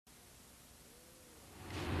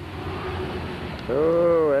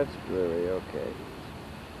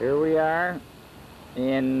Here we are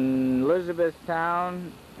in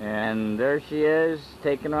Elizabethtown, and there she is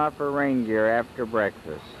taking off her rain gear after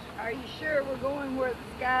breakfast. Are you sure we're going where the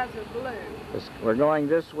skies are blue? We're going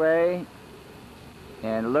this way,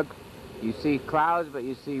 and look, you see clouds, but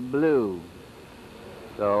you see blue.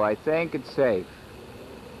 So I think it's safe.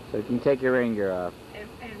 So you can take your rain gear off. And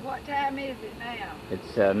what time is it now?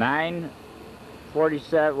 It's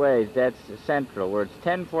 9:47. Wait, that's Central, where it's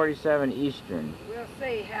 10:47 Eastern. We'll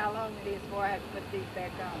see how long it is before I have to put these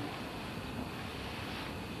back on.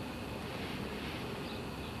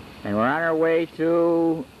 And we're on our way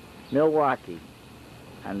to Milwaukee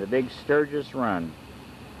on the big Sturgis run.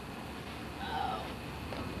 Oh.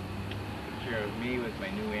 Picture of me with my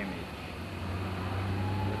new image.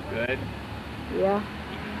 Look good? Yeah.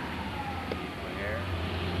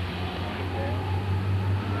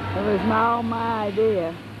 It was my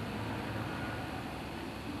idea.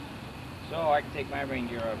 So I can take my rain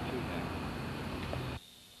gear off too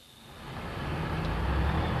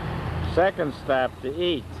then. Second stop to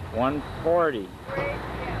eat, 1:40.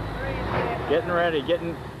 Getting ready,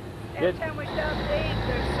 Every time we stop to eat,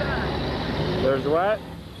 there's sun. There's what?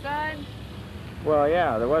 Sun. Well,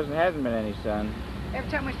 yeah, hasn't been any sun. Every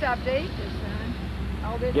time we stop to eat, there's sun.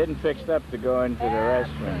 All this Getting fixed up to go into the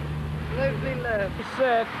restaurant. Absolutely love.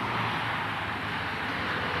 Sit.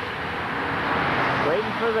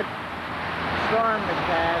 Waiting for the storm to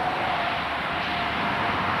pass.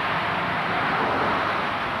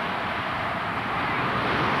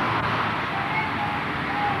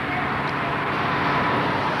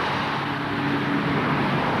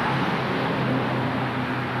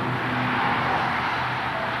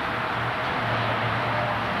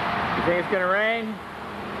 You think it's gonna rain?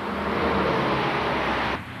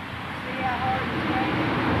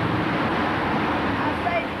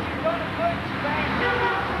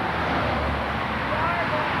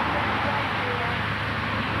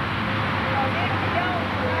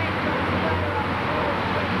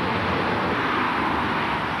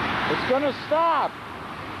 It's gonna stop.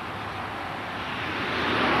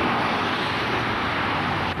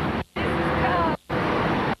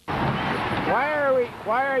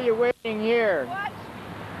 Why are you waiting here? What?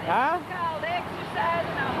 Huh? This is called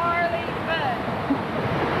exercising a Harley foot.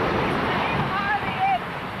 Harley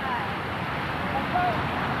exercise.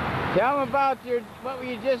 Tell them about what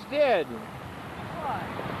you just did. What?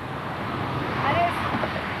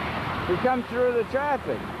 We come through the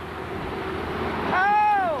traffic.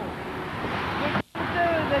 Oh! We come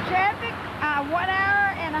through the traffic 1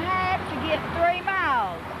 hour and a half to get 3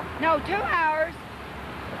 miles. No, 2 hours.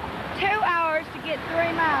 2 hours to get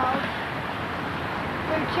 3 miles.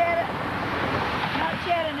 Through not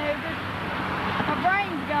Chattanooga. My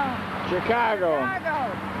brain's gone. Chicago. And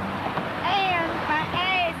my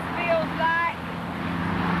ass feels like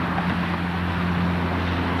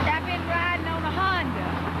I've been riding on a Honda.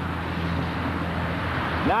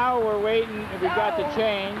 Now we're waiting. We got to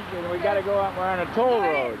change, and we got to go out. We're on a toll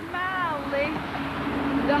road. Mildly,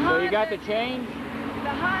 So you got to change? The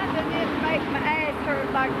Honda didn't make my ass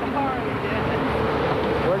hurt like the Harley did.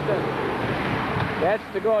 Where's the? That's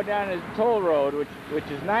to go down a toll road, which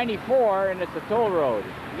is 94, and it's a toll road.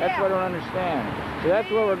 That's what I don't understand. So that's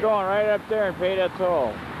where we're going, right up there and pay that toll.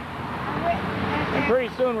 And pretty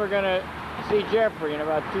soon we're going to see Jeffrey in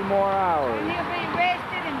about 2 more hours. And he'll be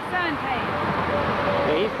rested and suntanned.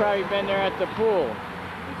 Yeah, he's probably been there at the pool.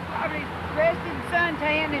 He's probably rested,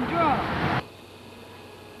 suntanned, and drunk.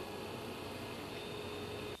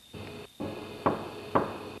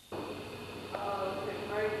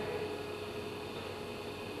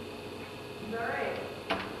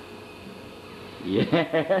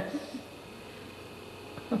 Yes.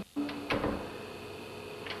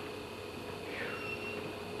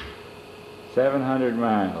 700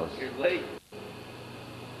 miles. You're late.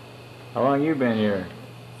 How long you been here?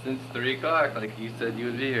 Since 3 o'clock, like you said you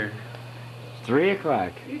would be here. 3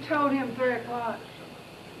 o'clock. You told him 3 o'clock.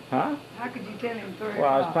 Huh? How could you tell him 3 o'clock?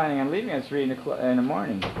 Well, I was planning on leaving at 3 in the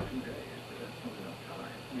morning.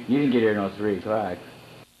 You didn't get here until 3 o'clock. Hell's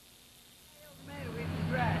the matter with you,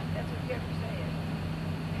 right? That's what Jeffrey said.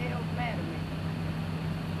 Hell's the matter with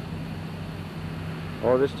you.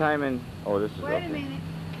 Oh, this time in... Oh, this is Wait okay. a minute.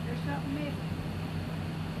 There's something missing.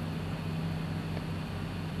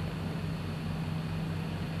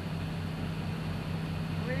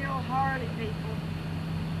 Real Harley people.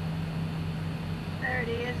 There it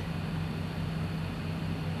is.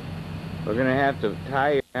 We're going to have to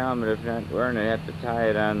tie your helmet. If not, we're going to have to tie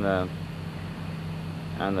it on the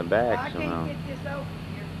back somehow. I can't get this open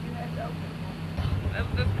here. You have to open it.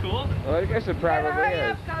 That's cool. Well, I guess it You better probably hurry is.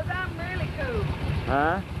 up, 'cause I'm really cool.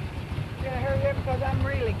 Huh? Gotta hurry up because I'm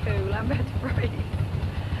really cool. I'm about to freeze.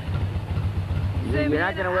 You're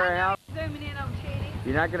not going to wear a helmet? Zooming in on Chitty.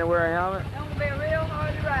 You're not going to wear a helmet? I'm gonna be a real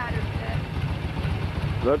Harley rider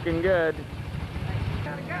today. Looking good.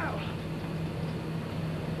 Gotta go.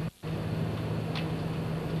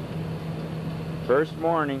 First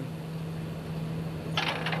morning.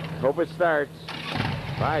 Hope it starts.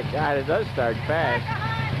 My God, it does start fast.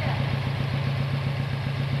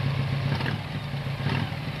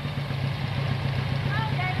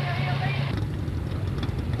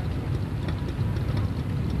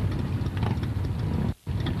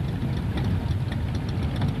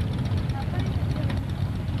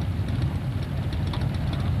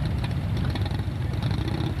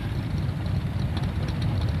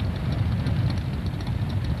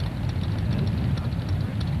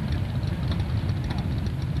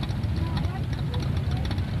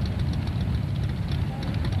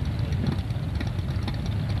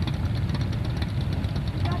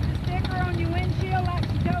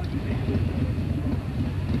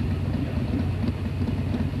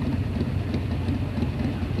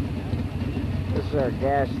 This is our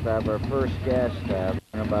gas stop, our first gas stop,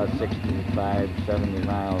 about 65, 70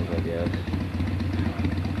 miles, I guess.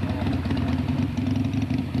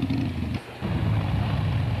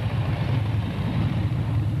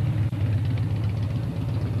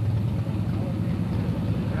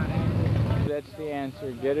 That's the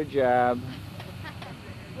answer. Get a job.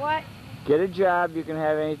 What? Get a job, you can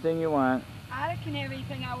have anything you want. I can have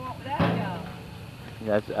anything I want without a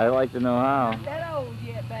job. I like to know how. Not that old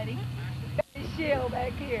yet, buddy. Got this shell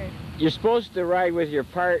back here. You're supposed to ride with your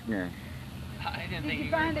partner. I didn't Did think you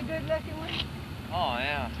you find a good looking one? Oh,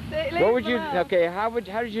 yeah. See, What would leave you, him alone. okay, how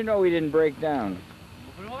did you know we didn't break down?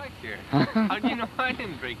 What do I care? How do you know I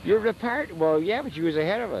didn't break down? You're the part, well, yeah, but you was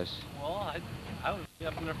ahead of us. Well, I was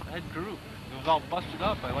up in the head group. It was all busted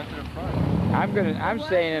up. I went to the front. I'm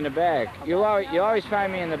staying in the you always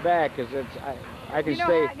find me in the back, because I can You know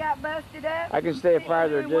stay, how it got busted up? I can stay a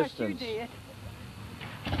farther Doing what you distance. did.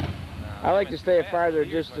 I like to stay a farther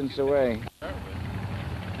distance away. They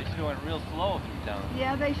should have went real slow through town.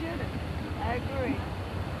 Yeah, they should have. I agree.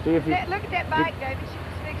 See if you, Look at that bike, David. She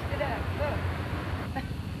just fixed it up. Look.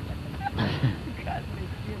 God,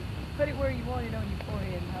 put it where you want it on your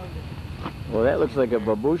forehead and hold it. well, that looks like a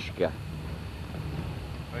babushka.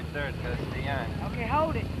 Right there, it's got to stay on. Okay,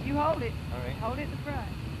 hold it. You hold it. All right. Hold it in the front.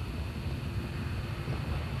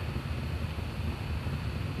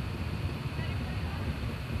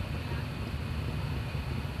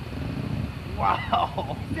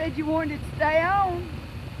 Wow. You said you wanted to stay on,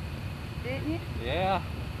 didn't you? Yeah.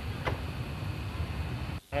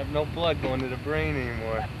 I have no blood going to the brain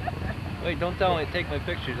anymore. Wait, don't tell me. Take my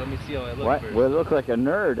pictures. Let me see how I look What? first. Well, it looked like a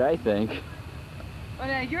nerd, I think. Well,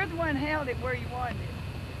 now, you're the one held it where you wanted it.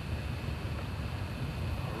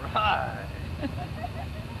 Right.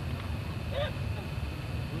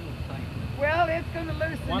 Well, it's going to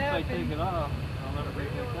loosen Once up. I take it off, I'll never break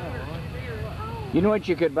it down. You know what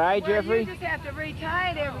you could buy, Well, Jeffrey? you just have to retie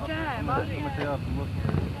it every time. Look here.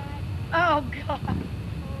 Oh, God.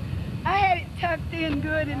 I had it tucked in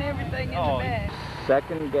good and everything in the bag.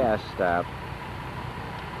 Second gas stop.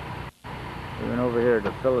 We went over here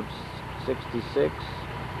to Phillips 66,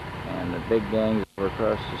 and the big gang's over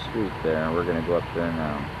across the street there, and we're going to go up there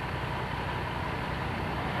now.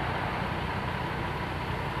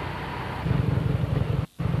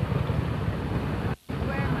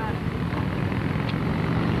 Where am I?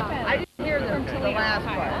 I didn't hear the last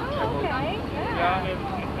part. Oh, okay. Yeah.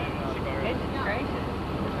 Goodness gracious.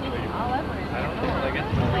 All over it. I don't know. I guess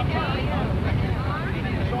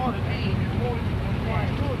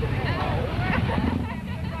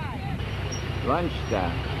Lunch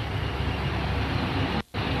stop.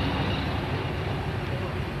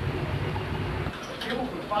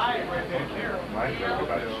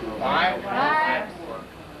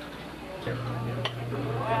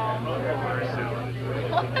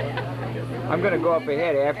 I'm going to go up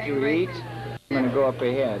ahead after we eat. I'm going to go up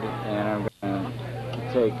ahead, and I'm going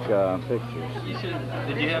to take pictures. you should.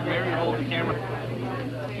 Did you have Mary hold the camera?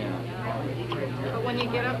 But when you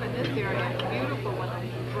get up in this area, it's beautiful when the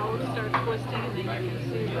road starts twisting and then you can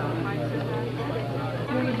see the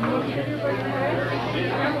lights.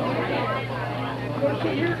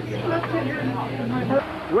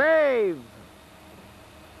 Wave!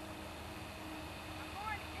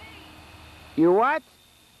 You what?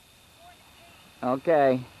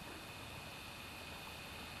 Okay.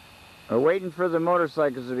 We're waiting for the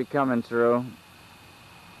motorcycles to be coming through.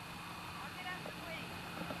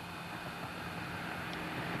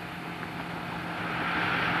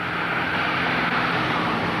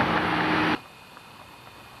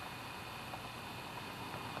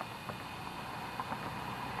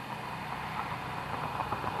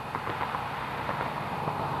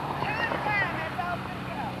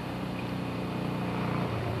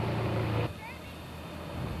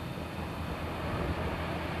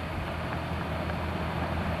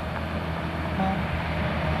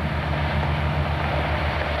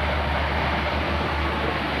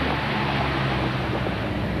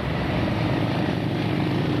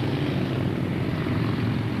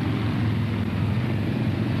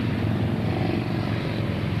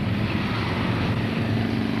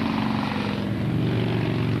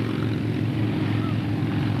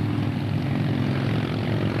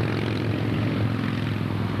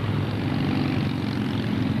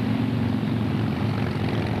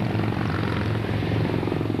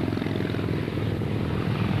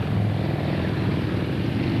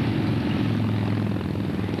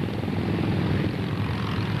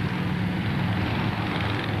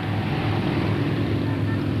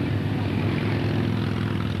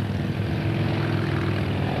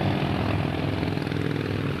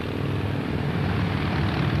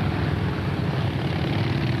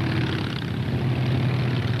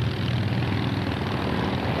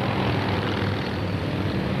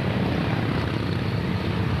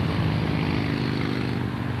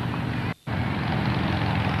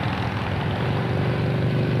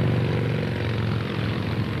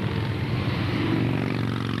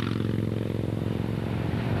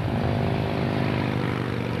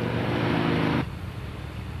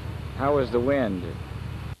 was the wind?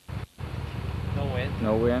 No wind.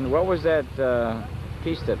 No wind? What was that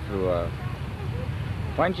piece that flew off?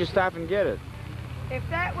 Why didn't you stop and get it? If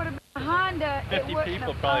that would have been a Honda, 50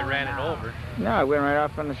 people probably ran it over. No, it went right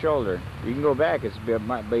off on the shoulder. You can go back. It's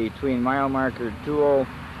between mile marker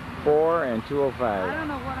 204 and 205. I don't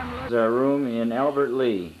know what I'm looking There's a room in Albert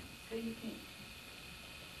Lee.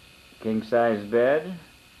 King size bed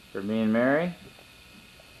for me and Mary.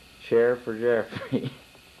 Chair for Jeffrey.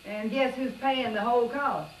 And guess who's paying the whole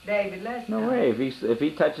cost? David Lester. No way. If he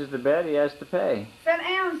touches the bed, he has to pay. Sit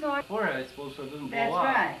down, so I... Forehead, I suppose, so it doesn't blow That's up.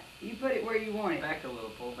 right. You put it where you want it. Back a little,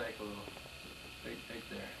 pull back a little. Right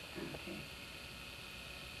there. Okay.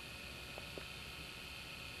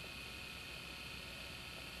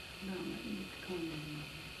 No, let me get the corner in here.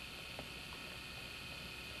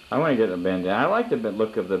 I want to get a bandana. I like the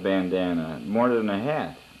look of the bandana more than a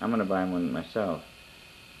hat. I'm going to buy one myself.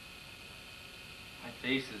 My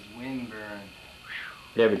face is windburned.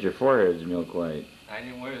 Yeah, but your forehead's milk white. I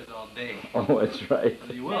didn't wear this all day. Oh, that's right.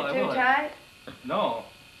 Well, you will, I Too will. tight? No,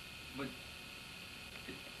 but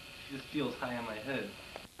it just feels high on my head.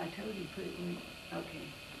 I told you put it in. Okay.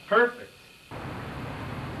 Perfect.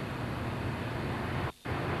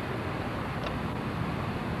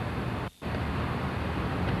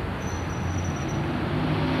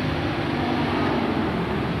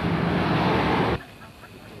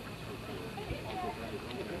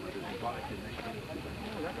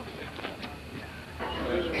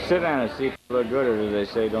 Sit down and see if you look good, or do they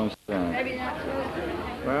say don't sit down? Maybe not supposed to.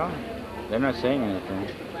 Well, they're not saying anything.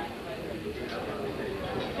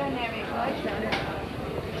 Doesn't have any place on it.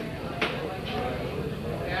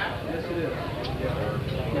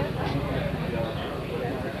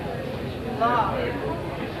 Law.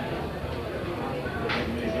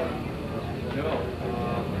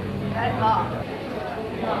 That's law.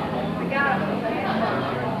 We got it.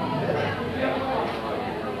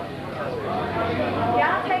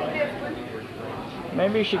 Yeah, I'll take this one.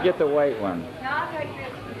 Maybe you should get the white one. No, I'll take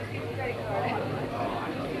this one. Just get the credit card.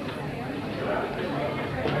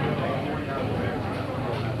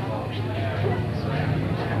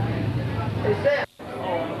 Is that?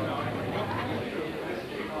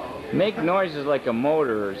 Make noises like a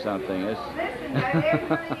motor or something. Listen,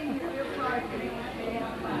 everybody in here feels sorry for me.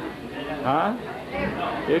 Huh?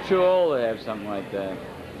 Everybody. You're too old to have something like that.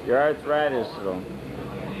 Your arthritis will.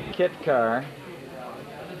 Kit car.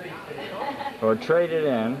 Or trade it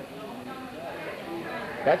in.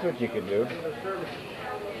 That's what you could do.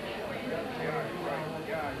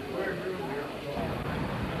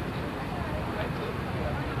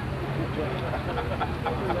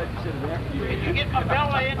 Did you get my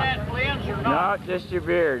belly in that lens or not? No, just your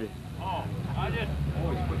beard. Oh, I just...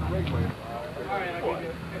 Always put the regulator. All right, I'll give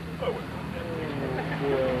you...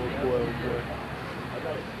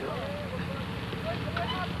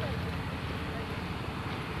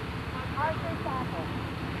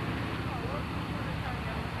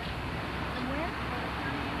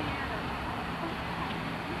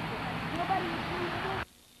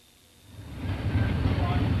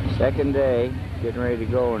 Second day, getting ready to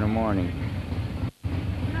go in the morning.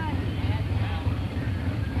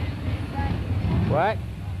 What?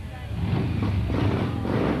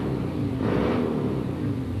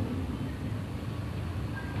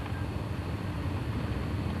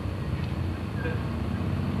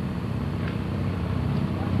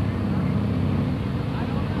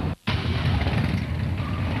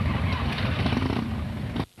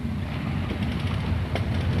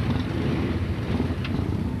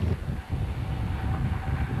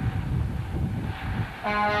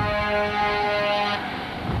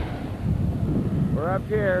 We're up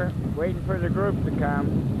here waiting for the group to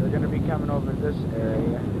come. They're going to be coming over this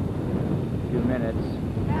area in a few minutes.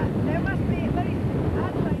 Now, there must be at least,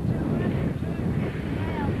 I'd say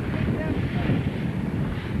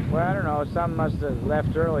 200 Well, I don't know. Some must have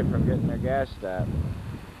left early from getting their gas stop.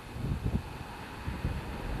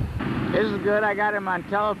 This is good. I got him on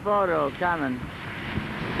telephoto coming.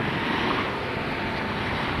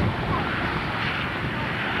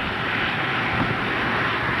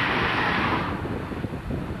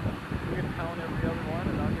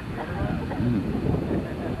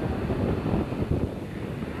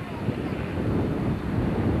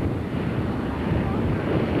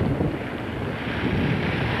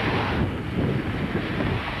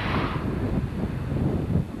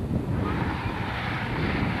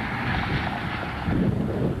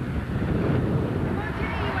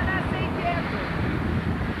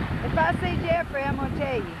 If I see Jeffrey, I'm going to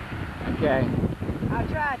tell you. Okay. I'll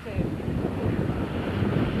try to.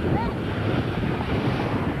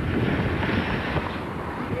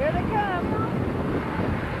 Here they come.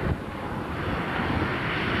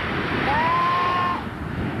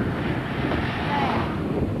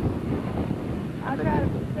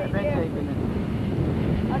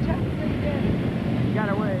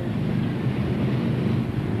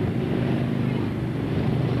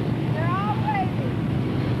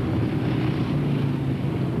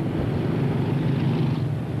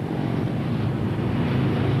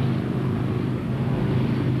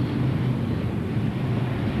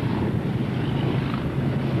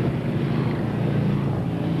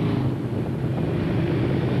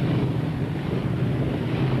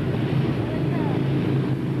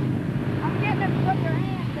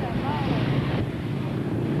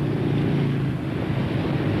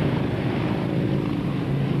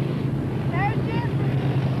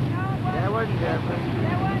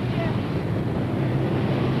 That was Jeffrey.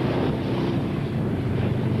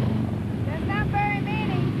 There's not very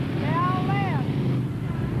many. They all left.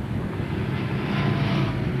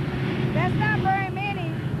 That's not very many.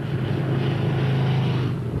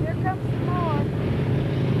 Here comes some more.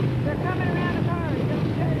 They're coming around the car. Don't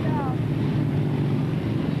shut it off.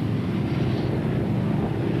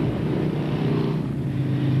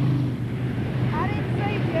 I didn't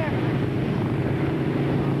see Jeffrey.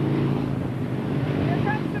 Here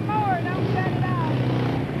comes some more. Don't shut it off.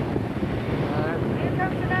 Here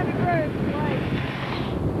comes another group. Wait.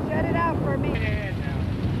 Shut it off for a minute.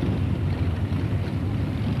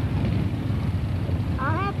 I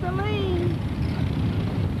have to lean.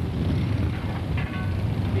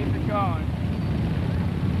 Keep it going.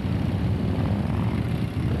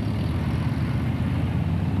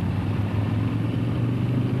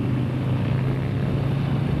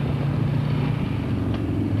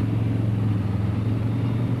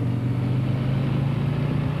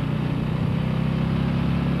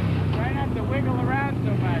 Try not to wiggle around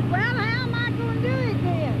so much. Well, how am I going to do it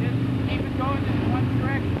then? Just keep it going in one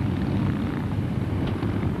direction.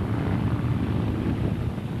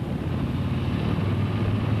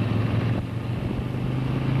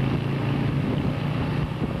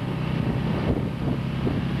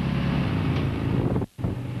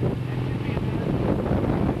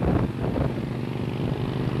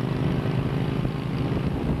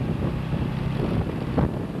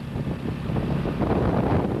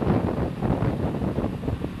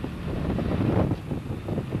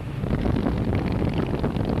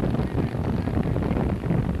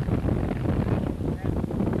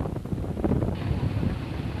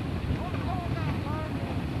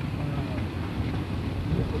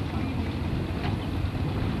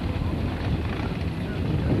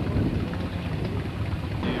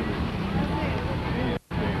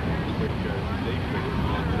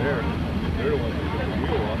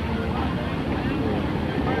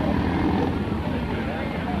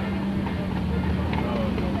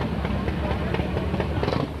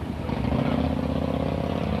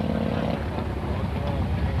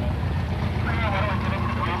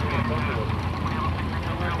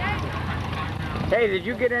 Hey, did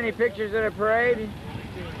you get any pictures of the parade?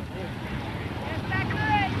 Yes, I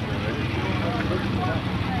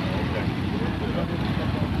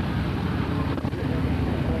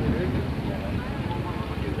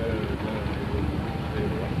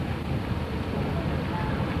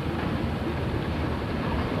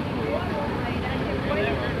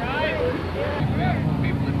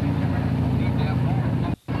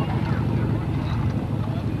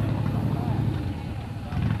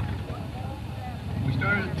We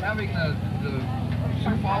started having the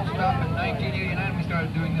Sioux Falls stuff in 1989. We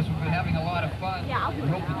started doing this. We've been having a lot of fun. We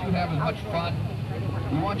hope that you have as much fun.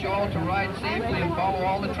 We want you all to ride safely and follow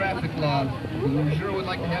all the traffic laws. We sure would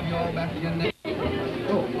like to have you all back again next year.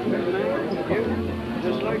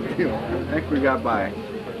 Just like you. I think we got by.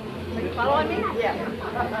 Following me? Yeah.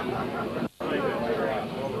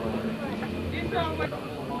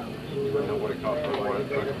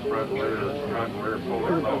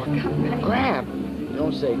 Crap!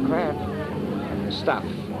 Don't say crap. Stuff.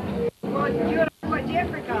 Well, you know what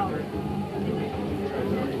Jeffrey called it.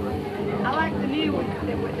 I like the new ones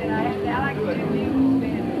that I have. I like the two new ones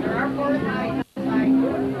better. There are 4 nights. Like,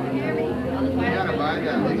 you hear me? Yeah, buy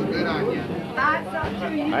that. Looks good on you. I saw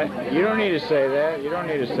 2 new ones. You don't need to say that. You don't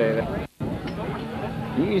need to say that.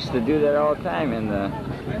 You used to do that all the time in the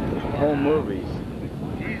home movies.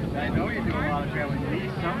 I know you do a lot of traveling.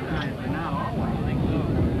 These sometimes, but not always.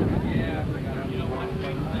 Yeah.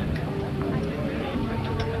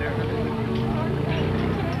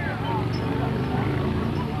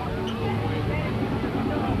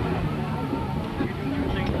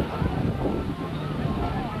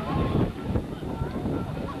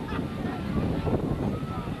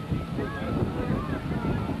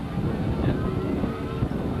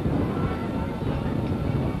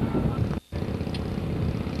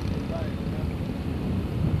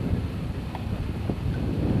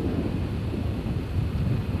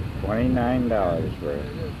 $29 worth.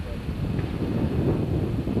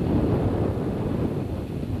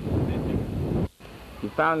 You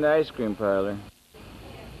found the ice cream parlor.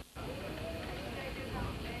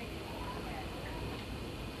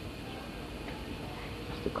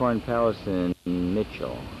 It's the Corn Palace in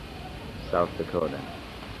Mitchell, South Dakota.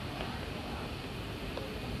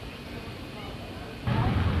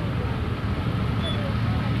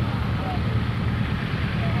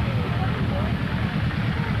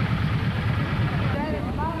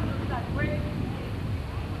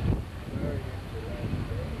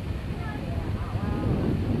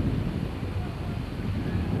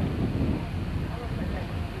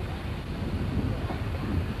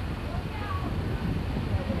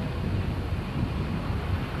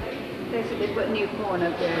 They put new corn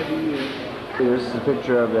up there every year. This is a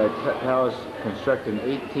picture of that palace constructed in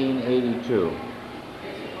 1882.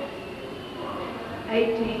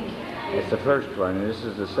 18. It's the first one, and this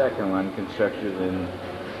is the second one constructed in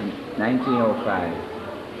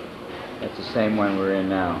 1905. That's the same one we're in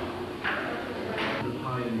now. The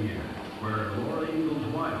Pioneer, where Laura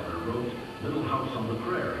Ingalls Wilder wrote Little House on the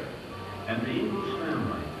Prairie, and the Ingalls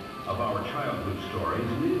family of our childhood stories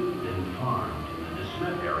lived and farmed in the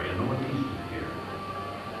DeSmet area northeast of here.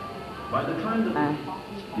 By the time that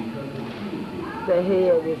The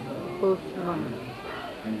head is full small.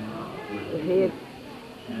 The head.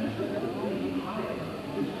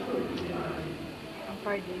 I'm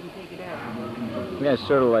afraid to even take it out. Yeah, it's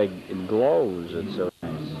sort of like it glows. It's so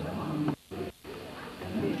nice.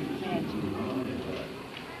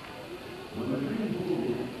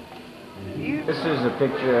 This is a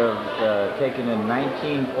picture of taken in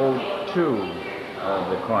 1902 of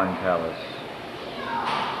the Corn Palace.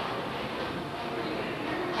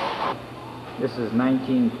 This is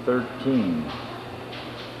 1913.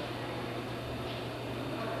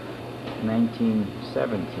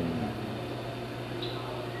 1917.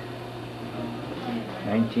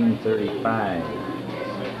 1935.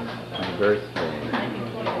 My birthday.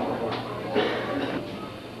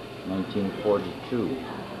 1942.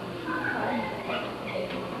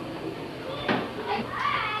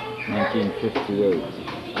 1958.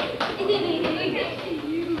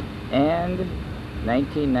 And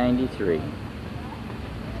 1993.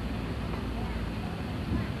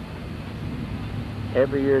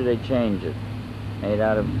 Every year they change it. Made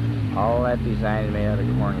out of, all that design is made out of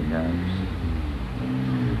corn cobs.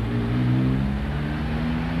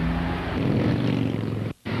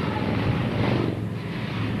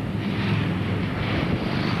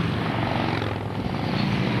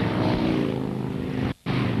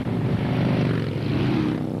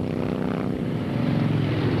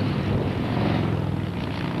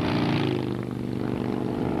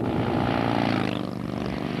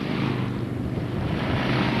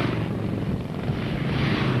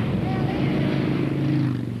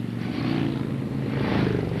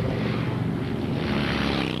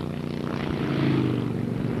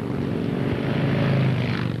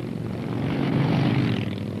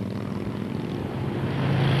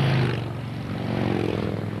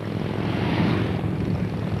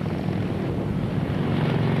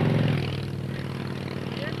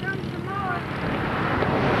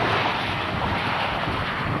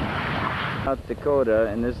 South Dakota,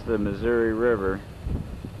 and this is the Missouri River,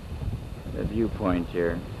 the viewpoint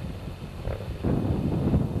here. I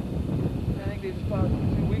think they just about 2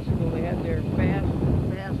 weeks ago they had their Bassmaster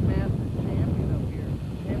champion up here.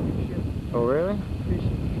 Championship Oh, really?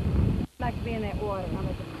 fishing. I like to be in that water. I'm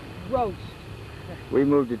like a roast. We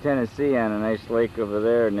moved to Tennessee on a nice lake over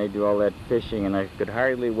there, and they do all that fishing, and I could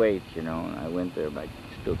hardly wait, you know. And I went there, but I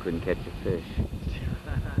still couldn't catch a fish.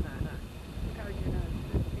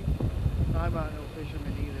 I'm not no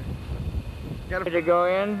fisherman either. Ready to go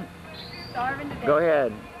in? Starving to death. Go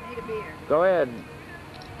ahead. Need a beer. Go ahead.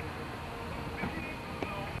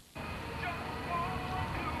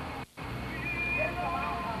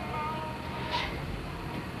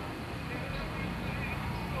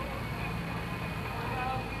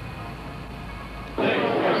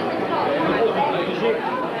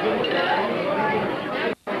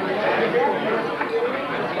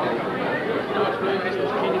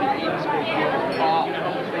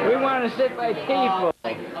 We want to sit by people.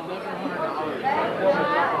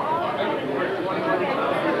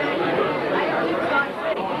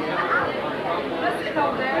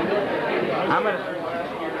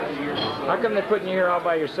 How come they're putting you here all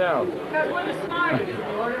by yourself? Because we're the smartest. This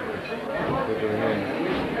world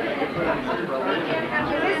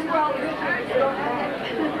is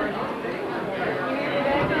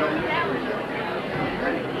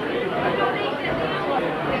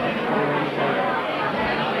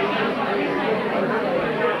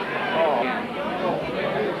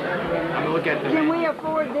I'm gonna look at the. Can we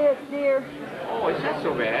afford this, dear? Oh, it's not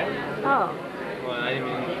so bad. Oh, Well, I didn't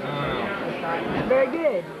even, very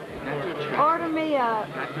good. Order me a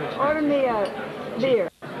beer.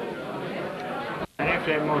 I have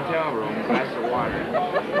to have a motel room, a glass of water.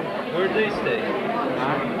 where'd they stay?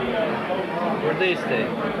 Huh? Where'd they stay?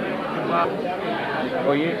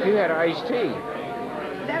 Well, you had iced tea.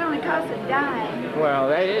 That only costs a dime. Well,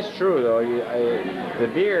 that is true, though. The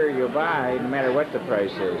beer you buy, no matter what the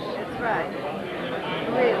price is. That's right.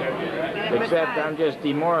 Really. Except I'm just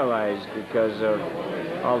demoralized because of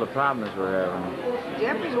all the problems we're having.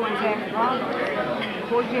 Jeffrey's one's having problems.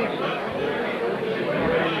 Poor Jeffrey.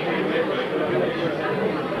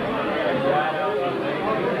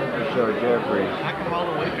 show Jeffries. How come all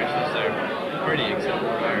the waitresses are pretty except for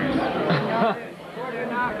ours? They're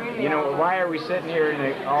not really. You know, why are we sitting here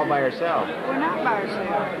all by ourselves? We're not by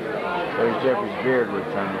ourselves. There's Jeffrey's beard we're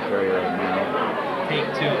trying to show you right now. Take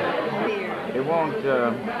two. Here. It won't,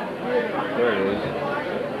 there it is.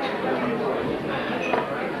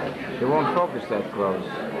 It won't focus that close.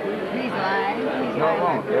 He's lying. He's No, it lying.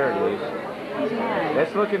 won't. There it is. He's lying.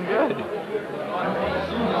 That's looking good.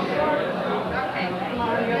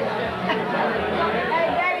 Hey,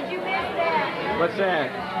 David, you missed that. What's that?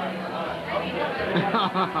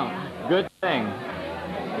 Good thing.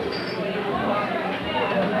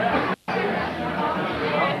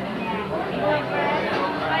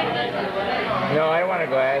 No, I don't want a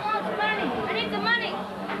glass. I need some money.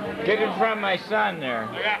 Get it from my son there.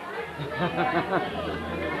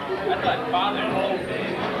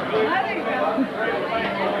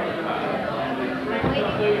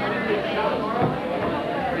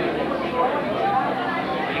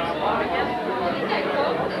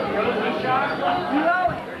 You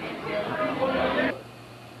owe it.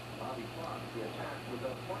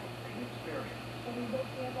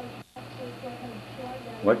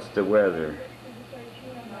 What's the weather?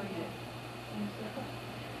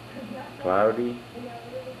 Cloudy?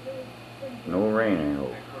 No rain, I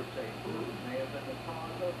hope.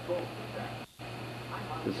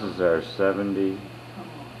 This is our $75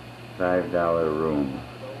 room.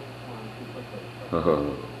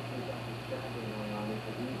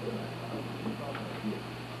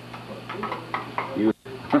 You,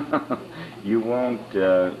 you won't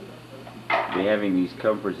be having these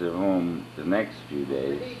comforts at home the next few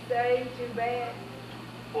days. Did he say too bad?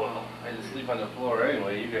 Well, I just sleep on the floor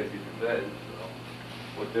anyway. You guys get to bed,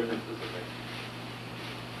 so what difference does it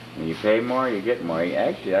make? When you pay more, you get more.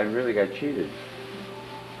 Actually, I really got cheated.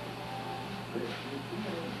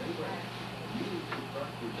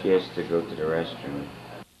 She has to go to the restroom.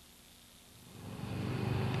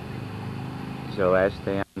 So last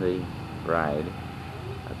day on the ride,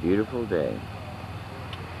 a beautiful day.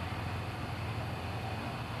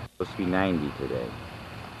 Supposed to be 90 today.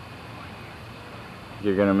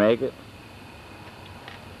 You're gonna make it?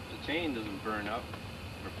 The chain doesn't burn up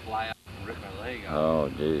or fly out and rip my leg out. Oh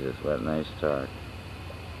Jesus, what nice talk.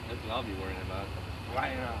 That's what I'll be worrying about.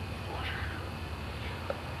 Flying out.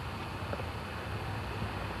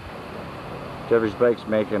 Jeffrey's bike's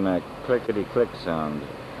making a clickety-click sound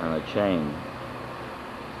on the chain.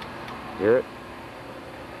 Hear it?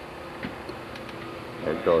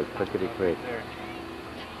 There it goes, clickety-click. There.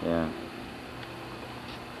 Yeah.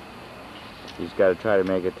 He's got to try to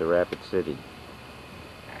make it to Rapid City.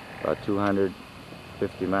 About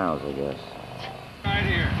 250 miles, I guess. Right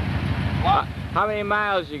here. How many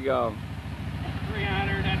miles you go?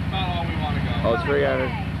 300, that's about all we want to go. Oh,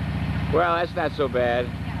 300. Well, that's not so bad.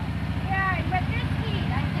 Yeah, but this heat,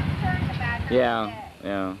 I'm concerned about her Yeah, today.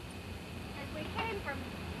 yeah. Because we came from,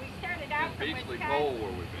 we started out It's from basically Wisconsin. cold where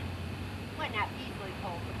we've been. Well, not easily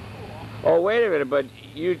cold, but cool. Oh, wait a minute, but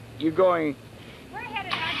you going, We're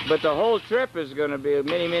headed out. but the whole trip is going to be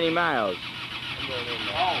many, many miles.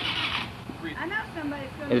 Oh, I know somebody's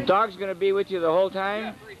going And to the dog's going to be with you the whole time?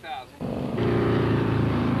 yeah, 3,000.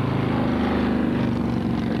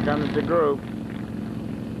 Here comes the group.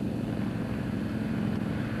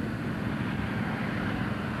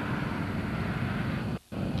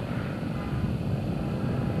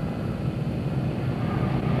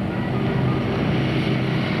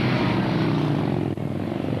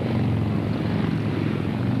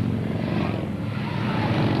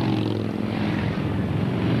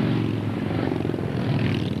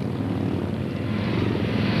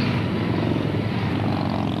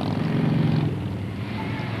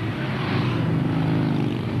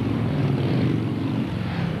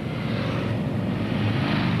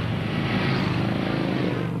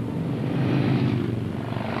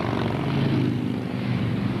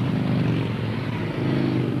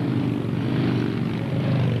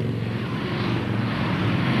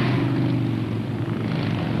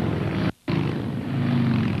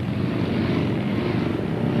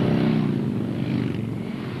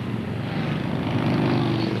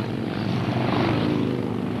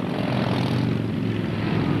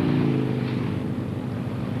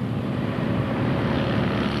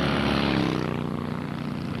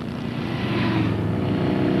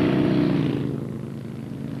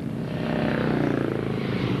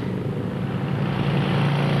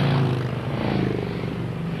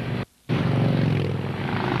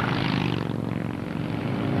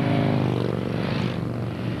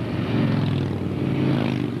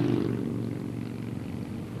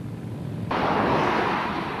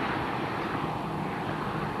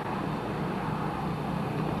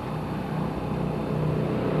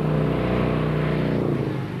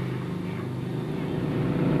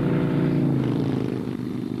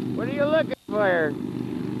 are you looking for?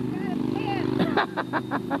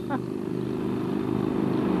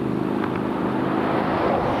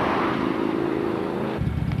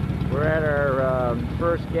 We're at our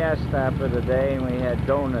first gas stop of the day, and we had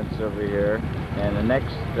donuts over here. And the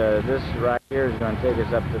next, this right here is going to take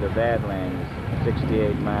us up to the Badlands,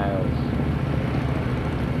 68 miles.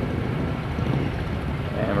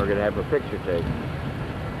 And we're going to have a picture taken.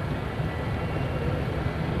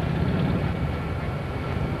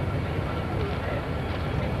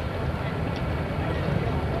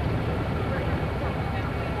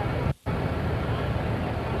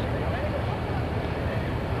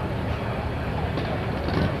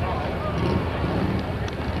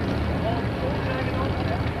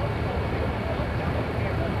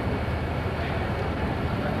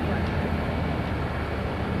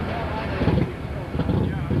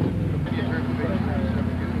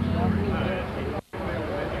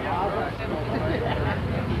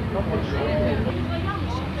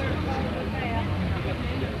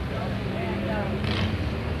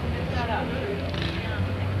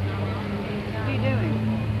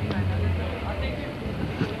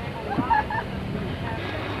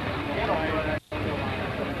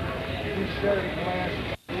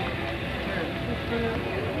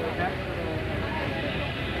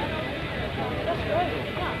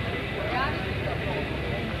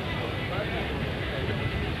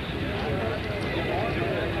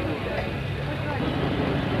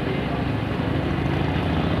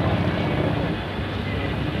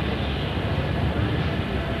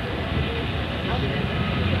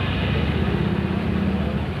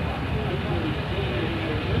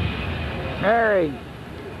 Mary.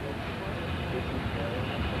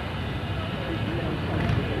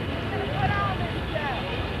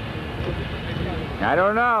 I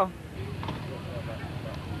don't know.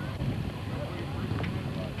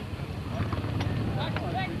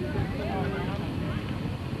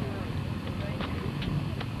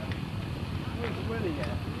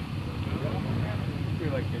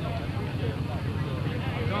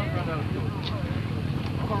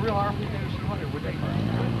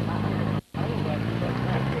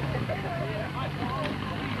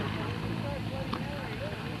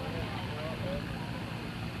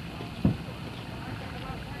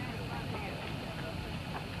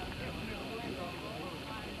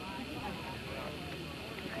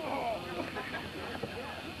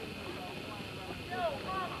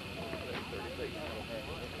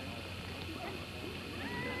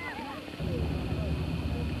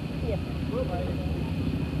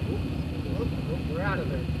 We're out of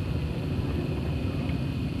there.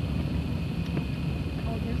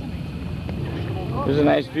 There's a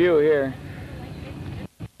nice view here.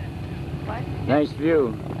 What? Nice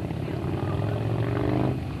view.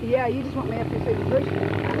 Yeah, you just want me after you say the bridge.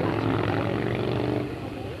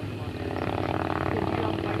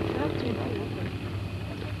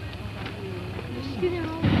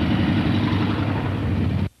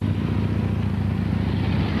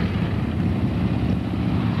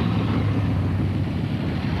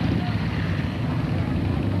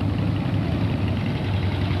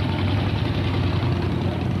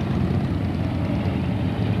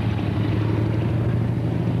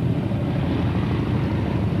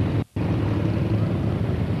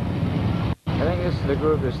 The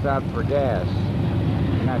group that stopped for gas.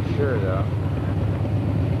 I'm not sure though.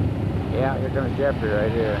 Yeah, here comes Jeffrey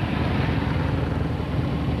right here.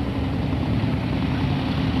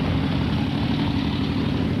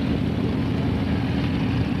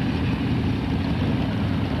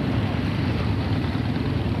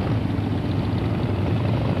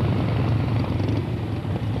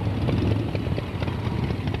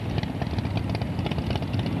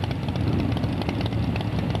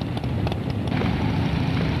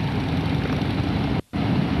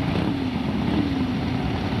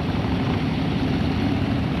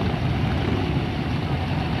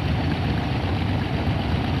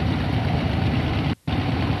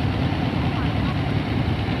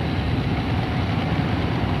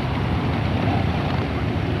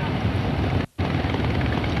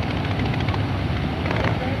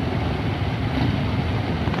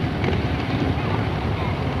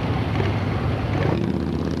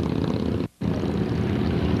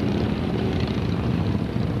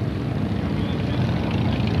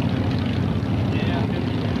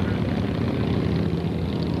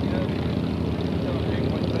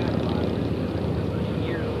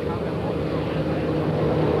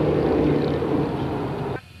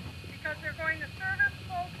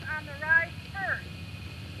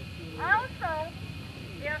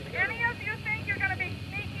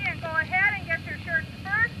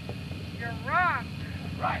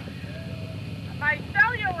 My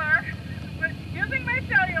cellular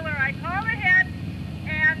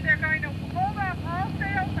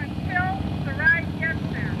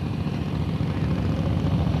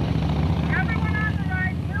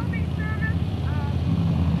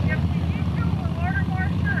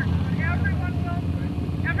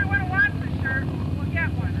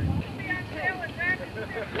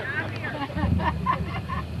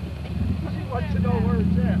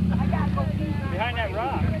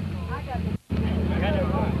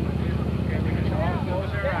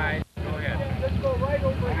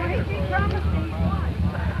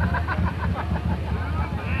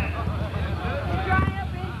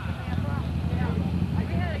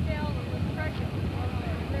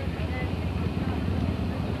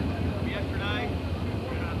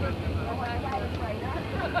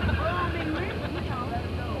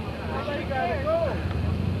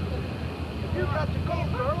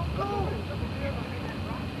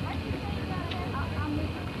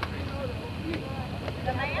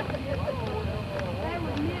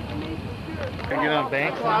Can you get on a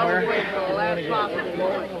bank somewhere?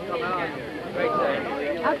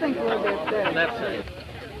 I think we're there. On that side.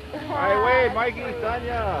 All right, wait, Mikey,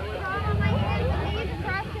 Sonia.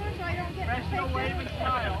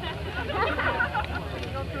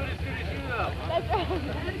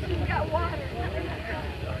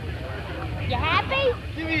 You happy?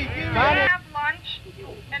 We have lunch,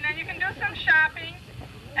 and then you can do some shopping.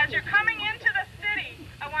 As you're coming into the city,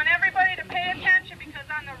 I want everybody to pay attention because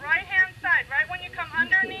on the right-hand side, right when you come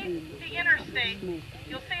underneath the interstate,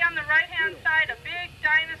 you'll see on the right-hand side a big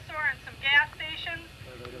dinosaur and some gas stations.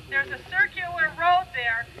 There's a circular road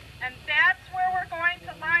there, and that's where we're going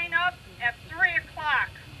to line up at 3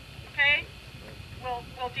 o'clock, okay?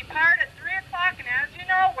 We'll depart at 3 o'clock, and as you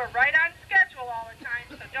know, we're right on schedule all the time,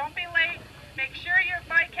 so don't be late. Make sure your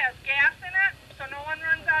bike has gas in it, so no one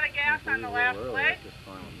runs out of gas on the last leg.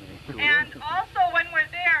 And also, when we're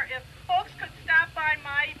there, if folks could stop by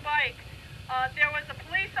my bike, there was a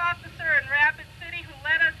police officer in Rapid City who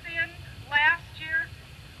let us in last year.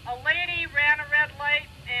 A lady ran a red light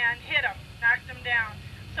and hit him, knocked him down.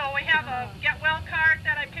 So we have a get well card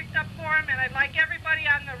that I picked up for him, and I'd like everybody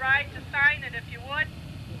on the ride to sign it if you would.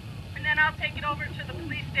 And then I'll take it over to the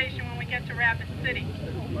police station when we get to Rapid City.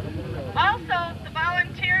 Also, the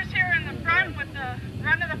volunteers here in the front with the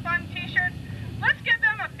Run of the Fun t-shirts, let's give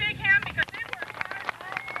them a big hand because they work hard.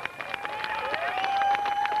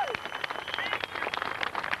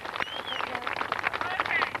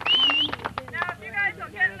 Okay. Now, if you guys will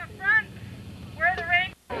get in the front, we're the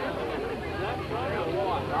rain.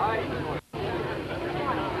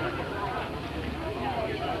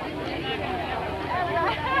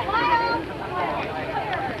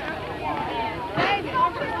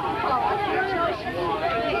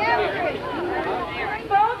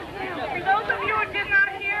 Folks, for those of you who did not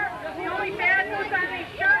hear, the only bad news on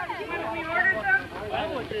these shirts when we ordered them,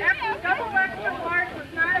 double extra large was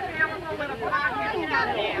not available with a pocket.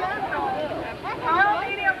 So, all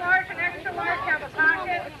medium large and extra large have a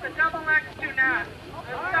pocket, the double X do not.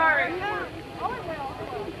 I'm sorry.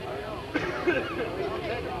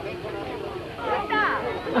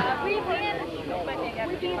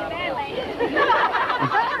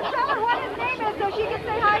 Tell her what his name is so she can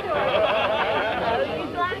say hi to her.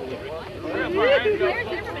 There's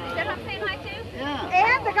Zimmerman. Is that who I'm saying hi to?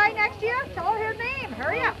 And the guy next to you, tell her his name.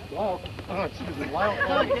 Hurry up. They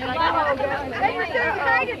were saying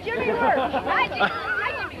hi to Jimmy Lurch. Hi,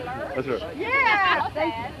 Jimmy Lurch. That's right. Yeah.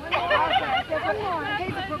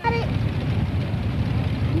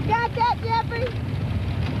 You got that, Jeffrey?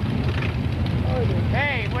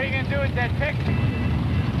 Hey, what are you going to do with that picture?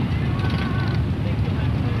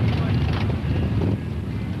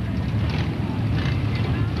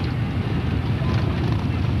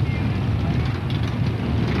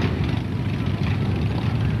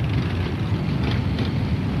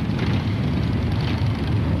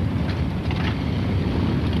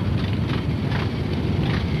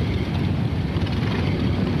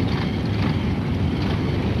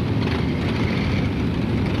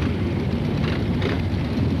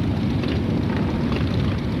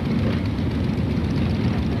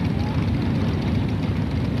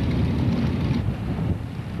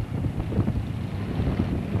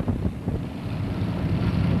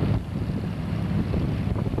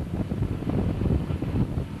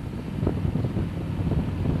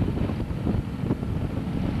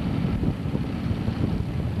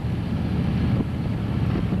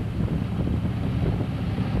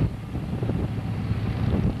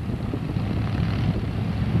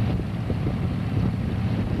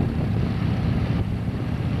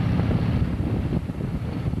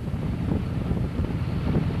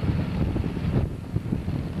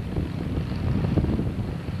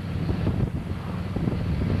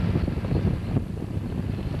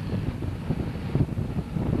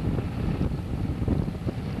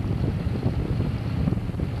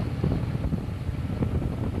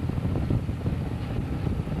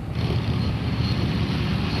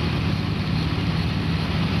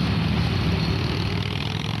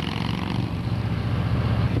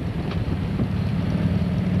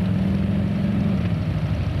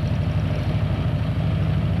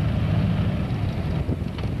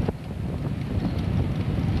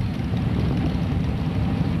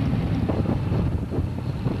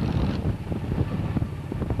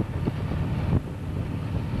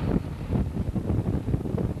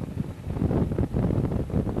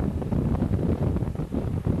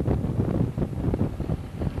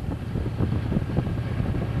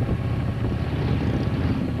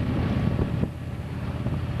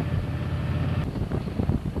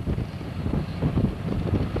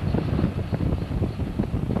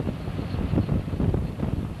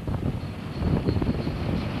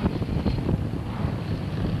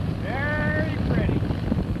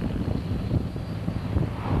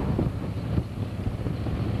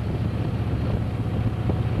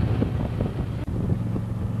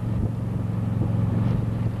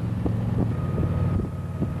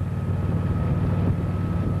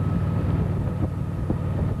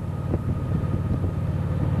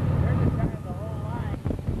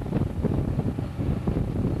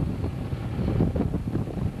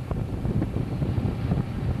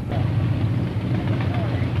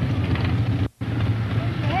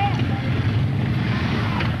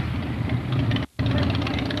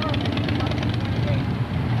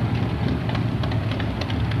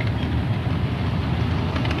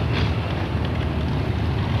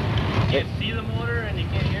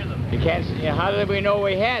 can't. How did we know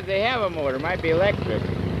they have a motor? Might be electric.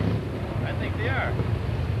 I think they are.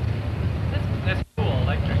 That's cool,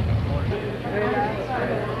 electric.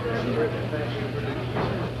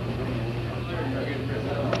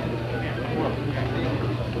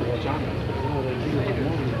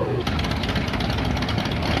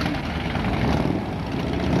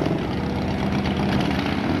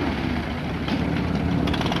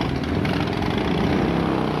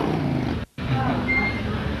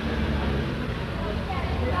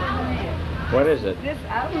 What is it? This,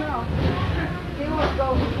 I don't know. He wants to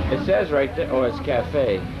go. It says right there. Oh, it's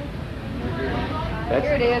cafe. That's,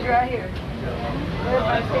 Here it is, right here. Where's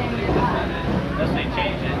my standing? Unless they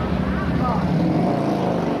change it.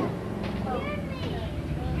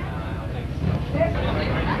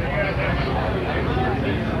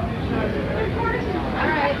 All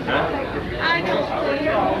right. I know.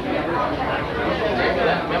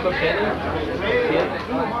 Remember Benny?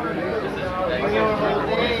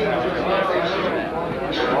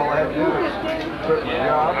 All I have to do is put my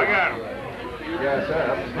job. I got him. Yes, sir.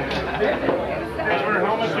 Guys wear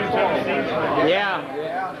helmets in Tennessee? yeah.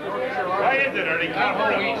 Why is it? Are they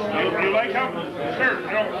comfortable? You like them? Sure.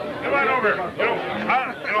 Come on over.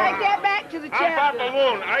 Take that back to the I'm Papa chapter.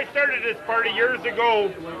 Loon. I started this party years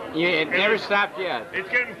ago. It never stopped yet. It's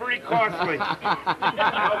getting pretty costly.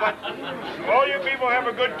 But all you people have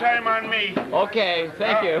a good time on me. Okay,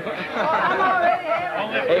 thank you. I'm already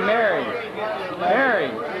having. Hey,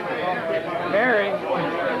 Mary.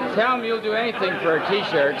 Tell them you'll do anything for a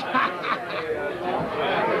T-shirt.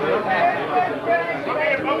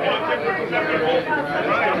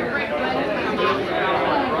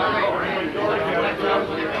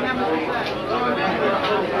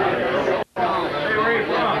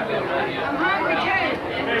 I'm hungry too.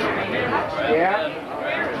 Yeah.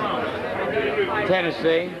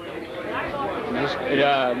 Tennessee. Just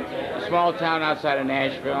a small town outside of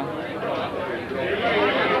Nashville.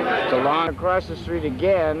 It's along across the street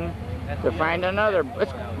again to find another.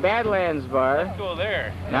 It's Badlands Bar. Let's go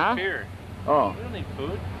there. Huh? Beer. Oh. We don't need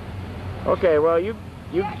food. Okay. Well, you're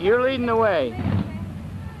leading the way.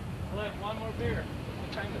 We'll have one more beer.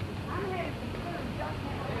 What time is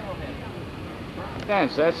it?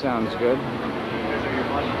 Thanks. That sounds good.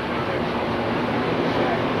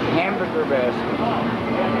 Hamburger basket.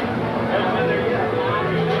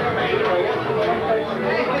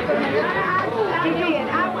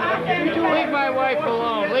 Leave my wife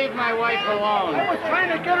alone. Leave my wife alone. I was trying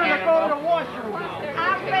to get her to go to the washroom. I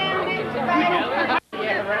found it.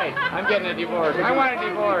 Yeah, right. I'm getting a divorce. I want a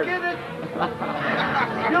divorce. Get it?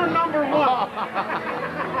 You're number one.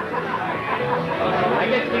 I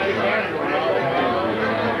get to keep the camera.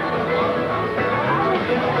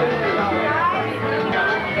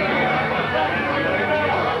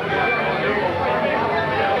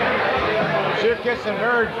 She'll kiss a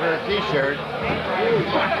nerd for a T-shirt.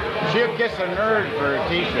 She'll kiss a nerd for a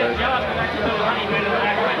T-shirt.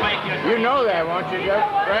 You know that, won't you, Jeff?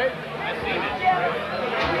 Right?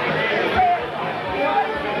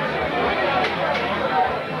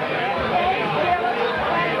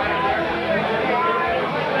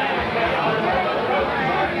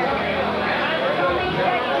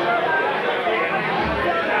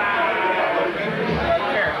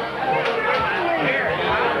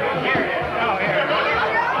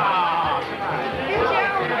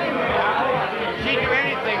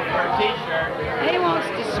 He wants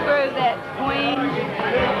to screw that queen.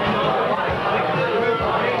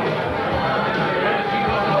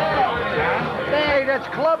 Hey, that's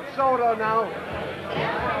club soda now.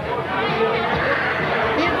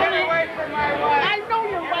 Get away from my wife. I know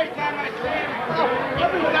your wife.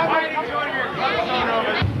 Why did you order your club soda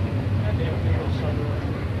over?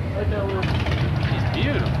 She's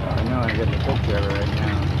beautiful. I know, I'm getting a picture of her right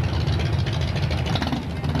now.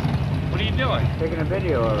 What are you doing? Taking a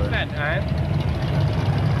video of It's her. not on.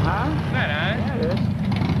 Huh? It's not on. Yeah, it is.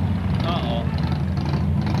 Uh-oh.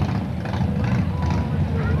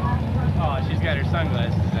 Oh, she's got her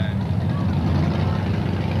sunglasses on.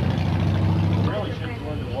 Really should go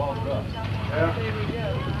into Wall's up.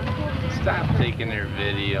 Stop taking their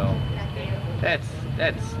video. That's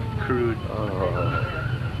crude. Oh.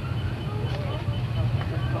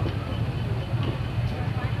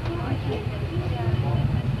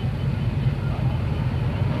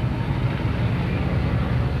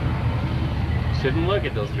 Shouldn't look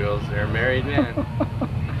at those girls. They're married men.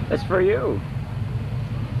 That's for you.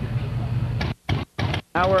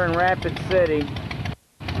 Now we're in Rapid City.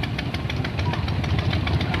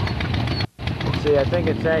 Let's see, I think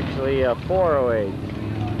it's actually 4:08.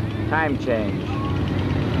 Time change.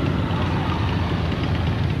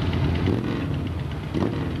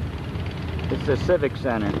 the Civic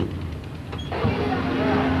Center.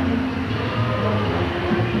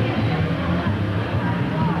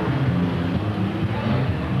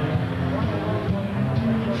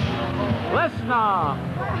 Lesnar!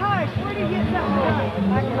 Hush, where do you get something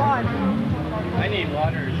like water? I need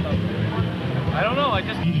water or something. I don't know, I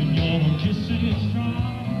just... Give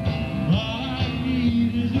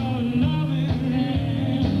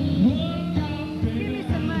me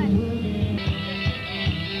some money.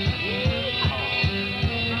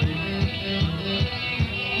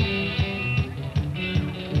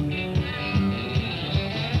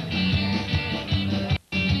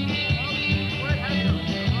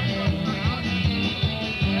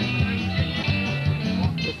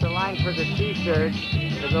 It's a line for the t-shirts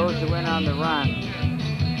for those who went on the run.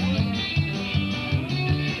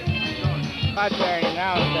 Out there and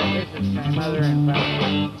announced that this is my mother and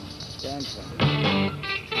father, Jensen.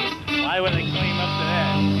 Why would they claim up to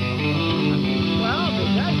that? Well,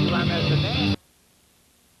 because I'm at the name.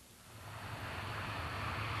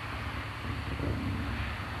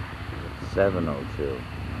 It's 7:02.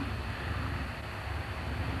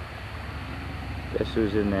 Guess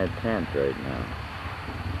who's in that tent right now?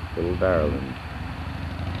 Little darling.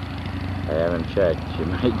 I haven't checked. She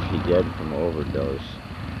might be dead from overdose.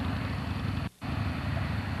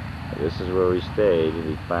 This is where we stayed.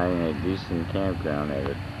 We found a decent campground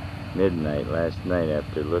at midnight last night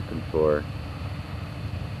after looking for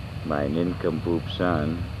my nincompoop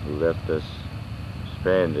son who left us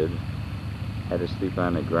stranded. Had to sleep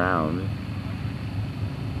on the ground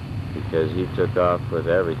because he took off with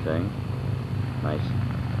everything. My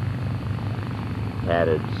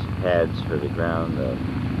pads for the ground,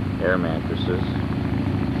 air mattresses.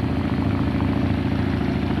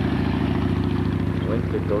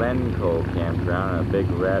 Went to Glencoe campground, a big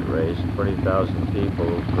rat race, 20,000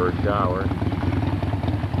 people per shower.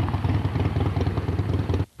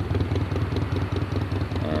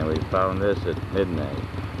 And we found this at midnight.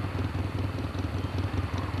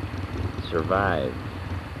 Survived.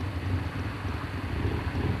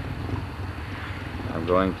 I'm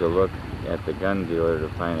going to look at the gun dealer to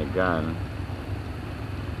find a gun.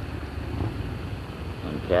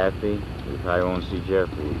 And Kathy, we probably won't see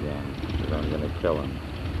Jeffrey again, because I'm going to kill him.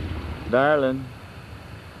 Darling.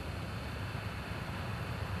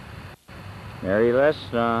 Mary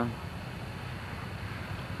Lesnar.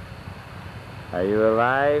 Are you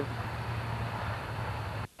alive?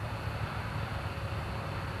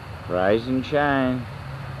 Rise and shine.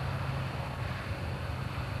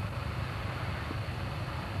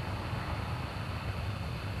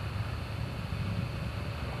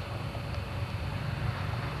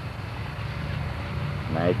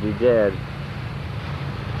 Might be dead.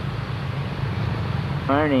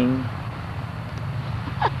 Morning.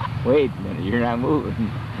 Wait a minute, you're not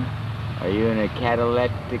moving. Are you in a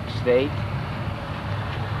cataleptic state?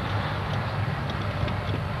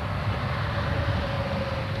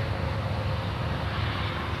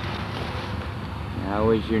 How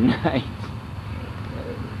was your night?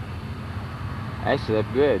 I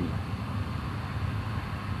slept good.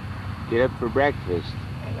 Get up for breakfast.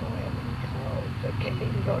 I can't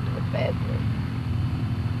even go to the bathroom.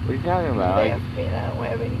 What are you talking about? I don't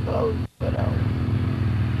have any clothes to put on.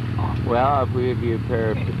 Well, I'll give you a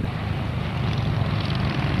pair of...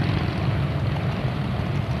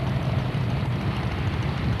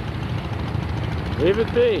 Leave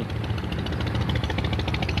it be.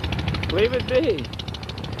 Leave it be.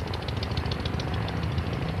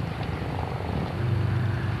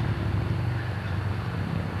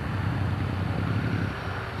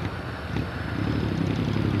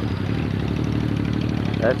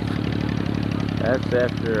 That's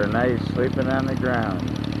after a night sleeping on the ground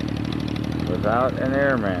without an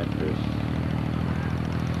air mattress.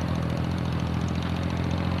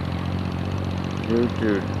 Due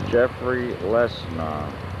to Jeffrey Lesnar.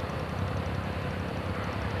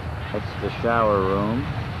 That's the shower room.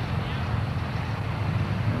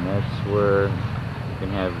 And that's where you can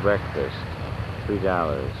have breakfast. $3.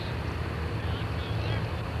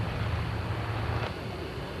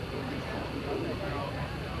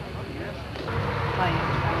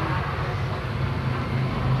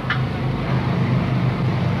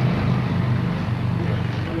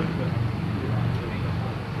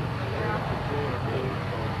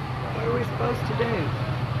 What are we supposed to do?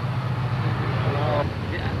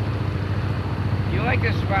 Do you like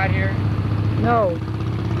this spot here? No.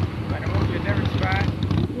 Want to move to a different spot?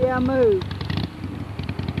 Yeah, move.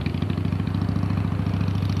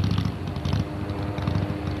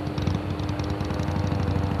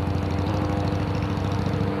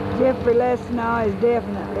 Jeffrey Lesnar is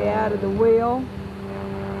definitely out of the wheel.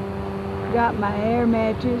 got my air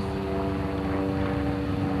mattress.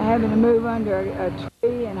 I'm having to move under a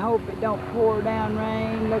tree and hope it don't pour down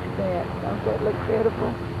rain. Look at that. Don't that look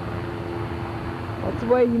beautiful? That's the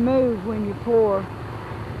way you move when you pour.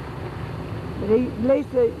 But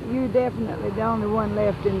Lisa, you're definitely the only one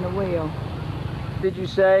left in the wheel. Did you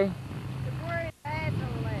say? Where is that?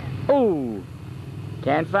 Oh,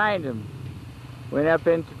 can't find him. Went up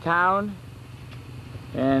into town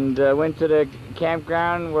and went to the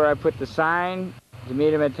campground where I put the sign to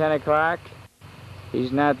meet him at 10 o'clock.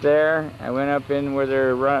 He's not there. I went up in where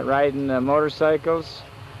they're riding the motorcycles,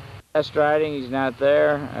 test riding. He's not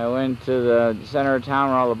there. I went to the center of town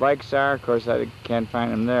where all the bikes are. Of course, I can't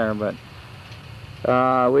find him there, but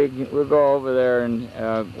we'll go over there and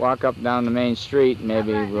walk up and down the main street, and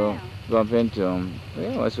maybe we'll bump into him.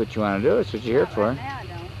 Well, that's what you want to do. That's what you're here for. Now I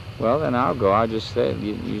don't. Well, then I'll go. I'll just stay.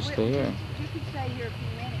 You stay here. You can stay here a few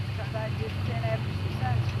minutes because I just sent after some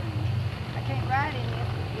sunscreen. I can't ride in this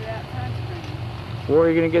without sunscreen. Where are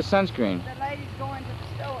you going to get sunscreen? The lady's going to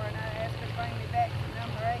the store and I asked her to bring me back some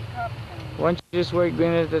number 8 coffee cream. Why don't you just wait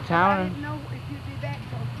going into the I town? didn't know if you'd be back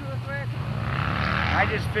till 2 or 3 o'clock. I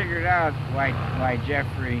just figured out why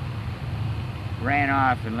Jeffrey ran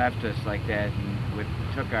off and left us like that and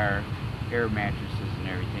took our air mattresses and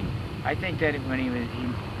everything. I think that when he was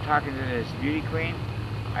talking to this beauty queen,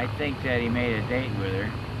 I think that he made a date with her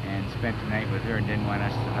and spent the night with her and didn't want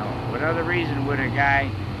us to know. What other reason would a guy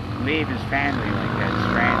leave his family like that,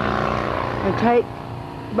 stranded? And take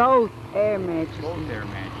both air mattresses. Both air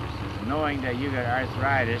mattresses, knowing that you got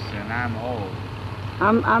arthritis and I'm old.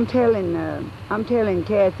 I'm telling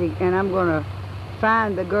Kathy, and I'm gonna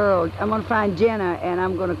find the girl. I'm gonna find Jenna, and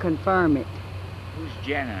I'm gonna confirm it. Who's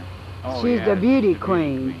Jenna? Oh, She's yeah, the beauty the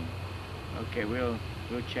queen. Okay, we'll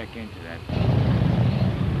check into that.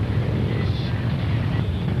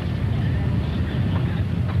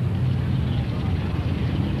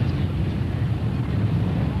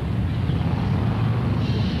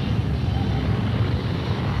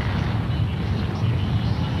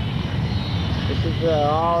 This is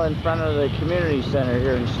all in front of the community center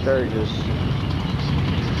here in Sturgis.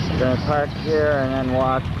 We're gonna park here and then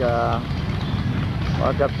walk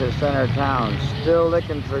up to the center of town. Still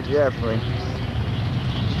looking for Jeffrey.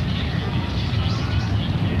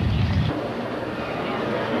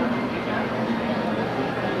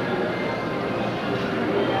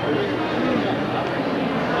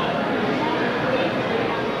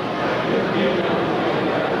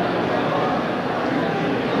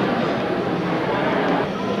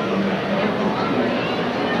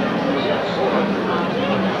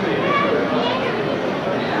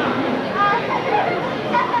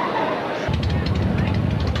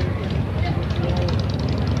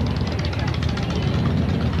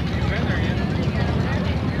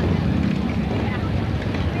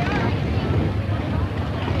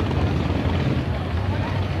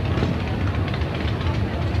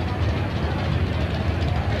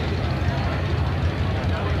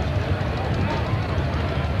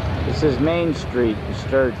 This is Main Street in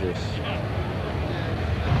Sturgis.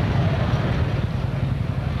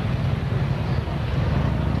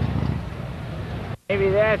 Maybe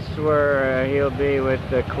that's where he'll be with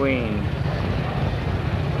the Queen.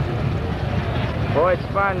 Boy, it's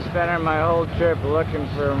fun spending my whole trip looking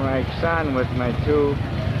for my son with my 2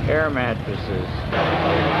 air mattresses.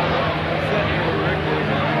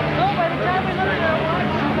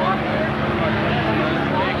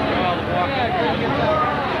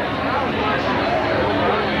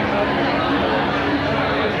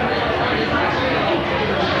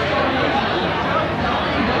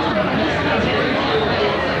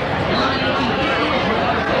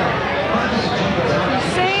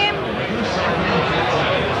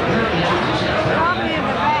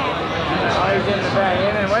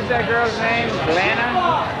 What's that girl's name? Lana?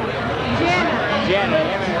 Jenna. Jenna,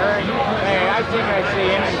 him and her. Hey, I think I see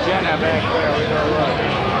him and Jenna back there. We go look.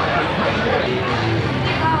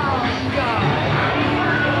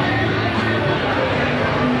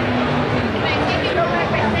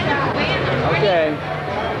 Okay.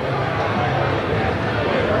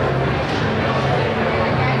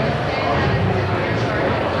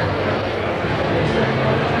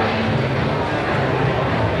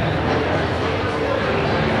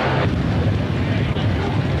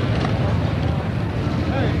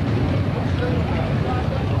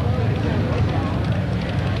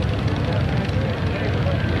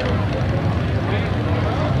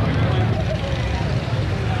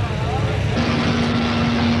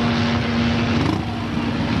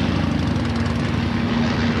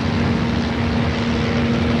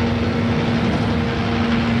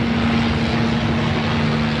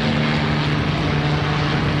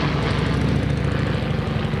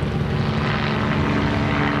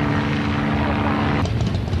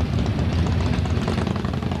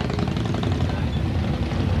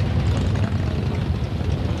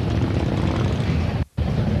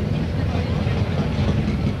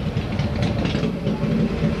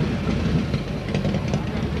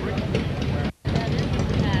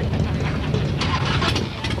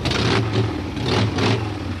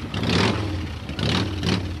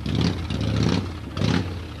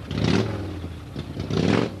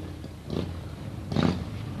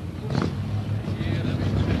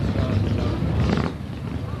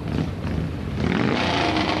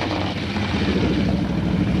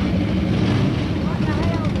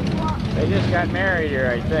 got married here,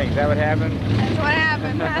 I think. Is that what happened? That's what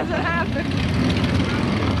happened. That's what happened.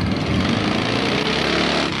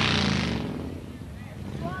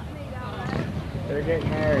 They're getting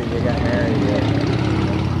married. They got married here.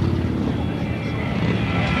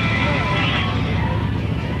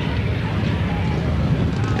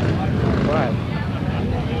 What?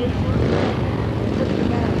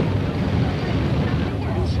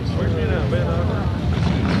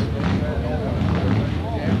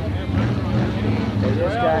 They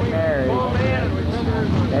just got married.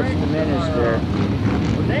 That's the minister.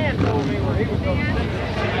 Dan told me where he was going to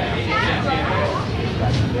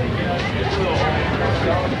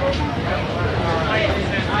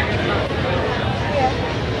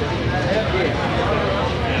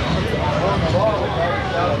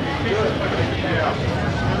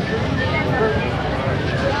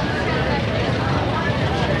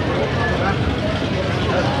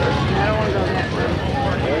I don't want to go that way.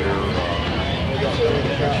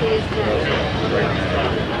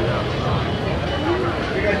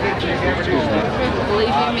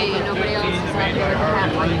 Believe you me, nobody else is out there with a hat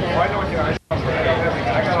like that.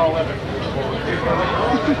 I got all of it.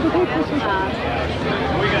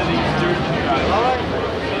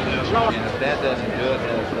 And if that doesn't do it,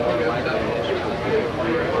 then it's more likely.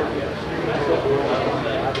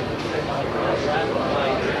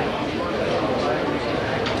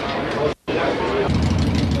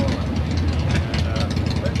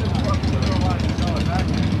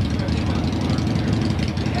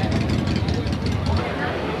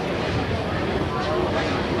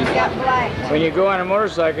 He's got black. When you go on a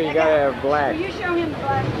motorcycle, you gotta have black. Will you show him the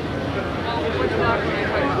black?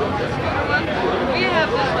 We have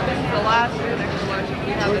this one. This is the last year next collection.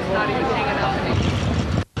 We have this not even hanging out.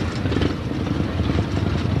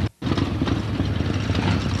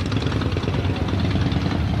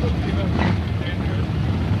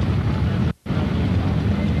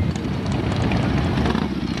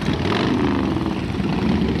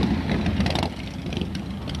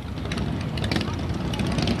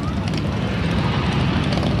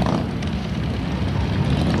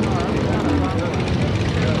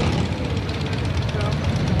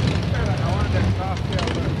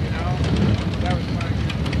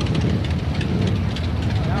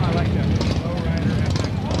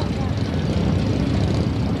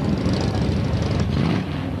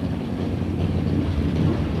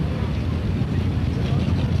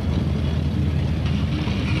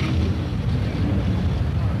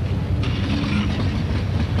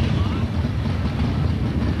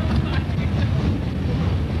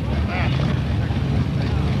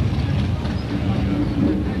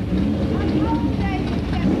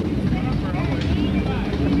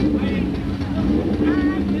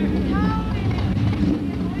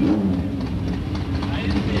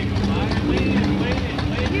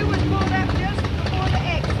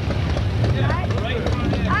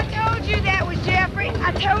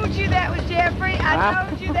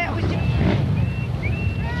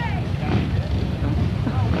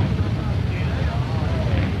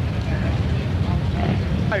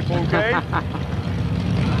 Okay?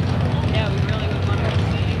 Yeah, we really would want to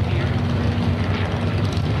see you here.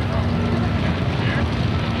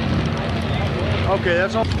 Okay,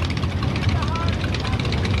 that's all.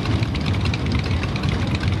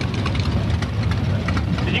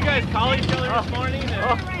 Did you guys call each other this morning?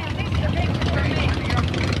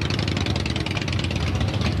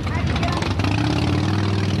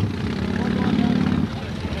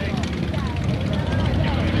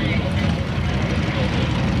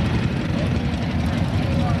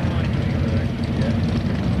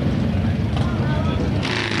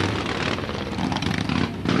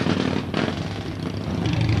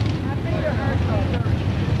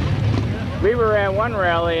 We were at one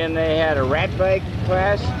rally and they had a rat bike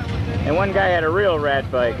class, and one guy had a real rat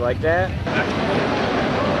bike like that.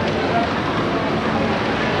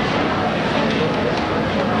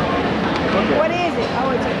 What is it? Oh,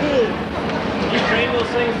 it's a pig. You train those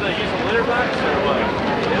things to use a litter box or what?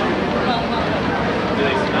 Do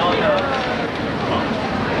they smell enough?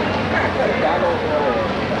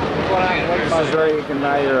 This is where you can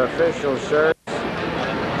buy your official shirts.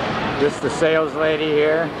 This is the sales lady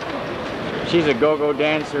here. She's a go-go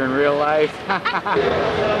dancer in real life. They got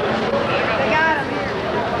him here.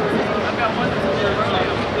 I've got one that's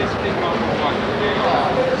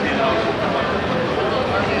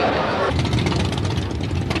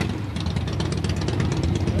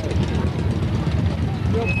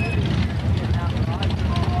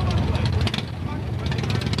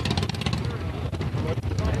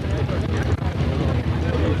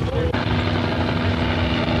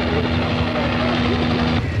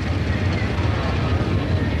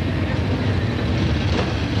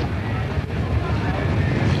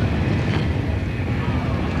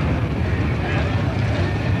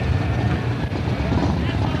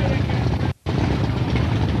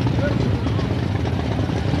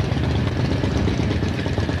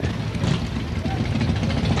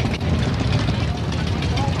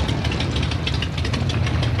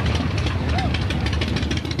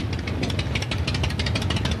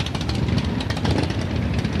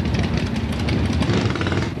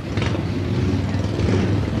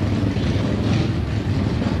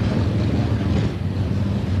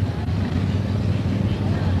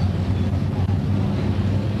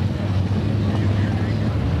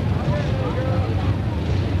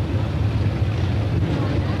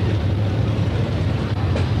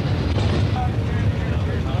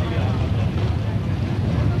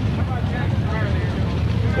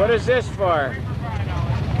is this for? Are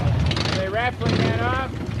they raffling that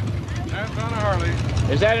off? That's on a Harley.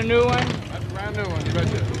 Is that a new one? That's a brand new one, you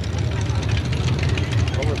betcha.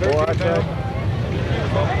 Over Oh, that's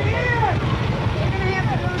 13,000.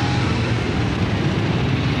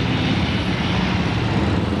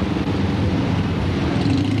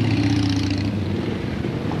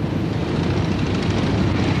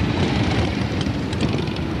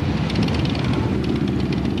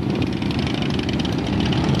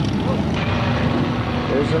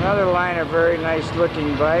 There's another line of very nice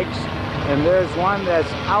looking bikes, and there's one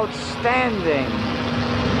that's outstanding.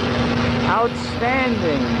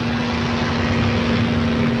 Outstanding.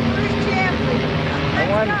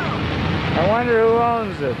 I wonder who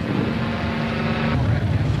owns it.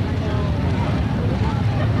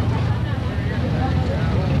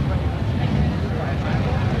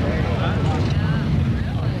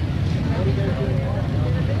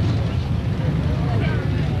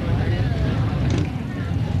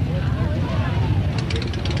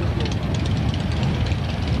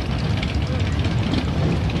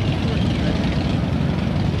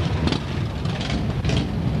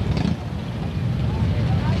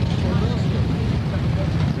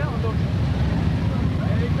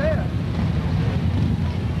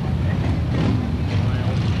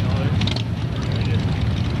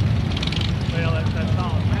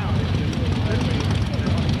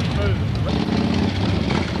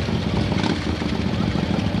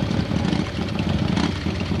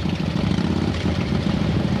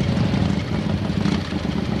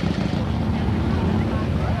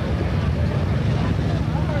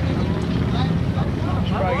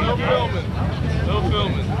 No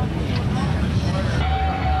filming.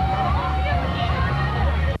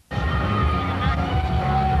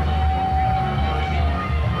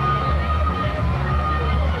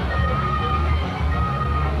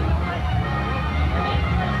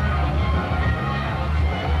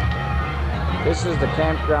 This is the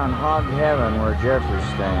campground Hog Heaven where Jeff is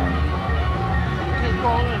staying.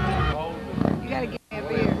 You gotta get me a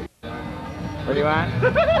beer. What do you want?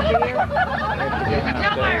 Tell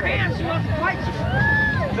my hands, she wants to fight you.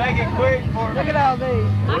 Take it quick for me. Look at all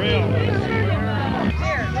these. Real.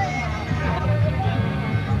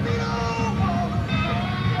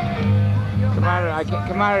 Come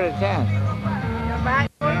out of the tent. You're back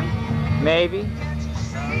for me? Maybe. $175.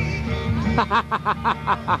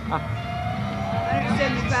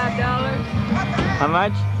 How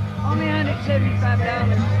much? Only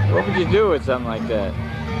 $175. What would you do with something like that?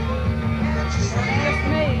 Just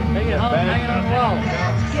me. Hang on the wall.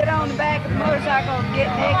 Get on the back of the motorcycle and get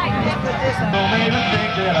naked and just put this on.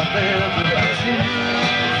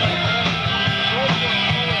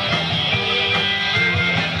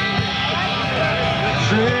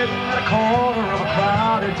 Sitting at a corner of a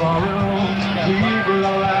crowded barroom, people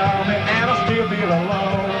around me and I still feel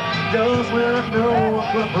alone. Just when I know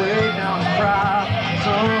I'm gonna break down and cry,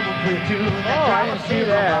 someone play a tune. Oh, I didn't see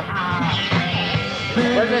that.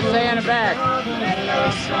 What does it say on the back?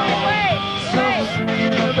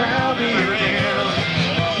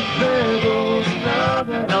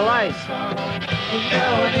 And the lights.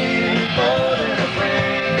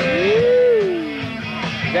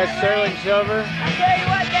 Is that sterling silver? I tell you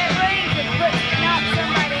what, that rings and knock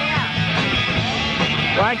somebody out.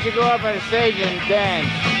 Why don't you go up on the stage and dance?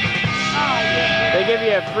 Oh, yeah. They give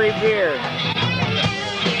you a free beer.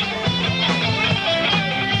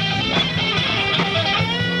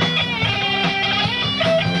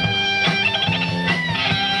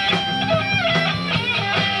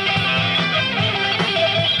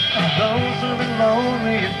 Those who've been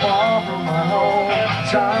lonely and far from my home,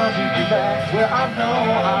 trying to get back where I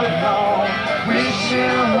know I belong. Wishing I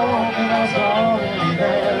hope that I was already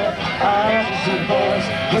there. I just heard a voice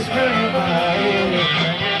whispering in my ear.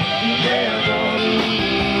 There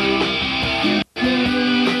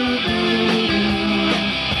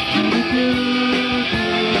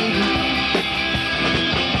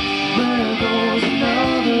goes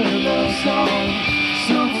another love song.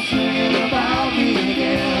 Someone singing about me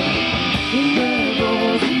again. There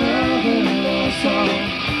goes another love song.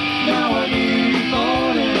 Now I need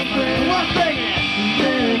more than a friend. One thing.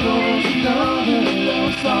 There goes another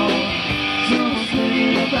love song. Someone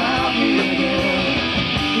singing about me again.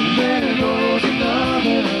 There goes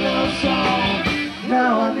another love song.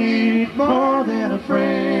 Now I need more than a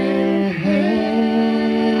friend.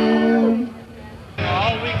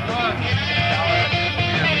 All week long.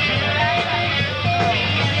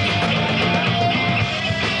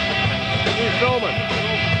 He's filming.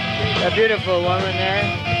 That beautiful woman there.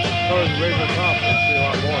 So is Razor Top. We'll see a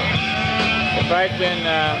lot more. If I can,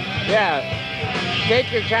 yeah,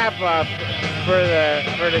 take your cap off.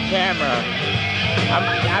 for the camera.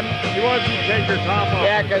 He wants you to take your top off.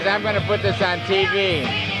 Yeah, because I'm going to put this on TV.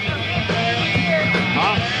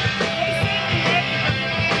 Huh?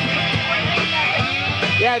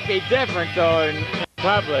 Yeah, it'd be different though in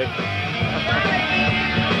public.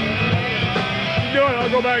 You do it, I'll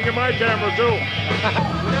go back and get my camera too.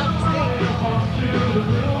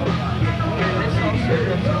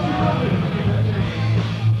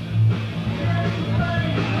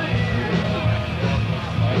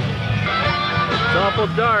 It's awful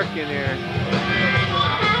dark in here.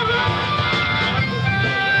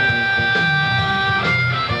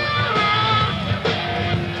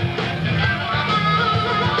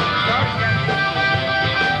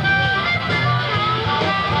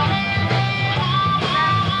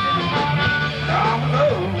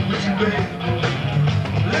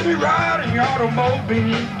 Let me ride in your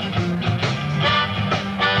automobile.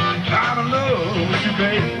 I'm in love with you,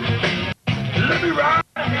 baby. Let me ride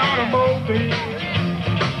in your automobile.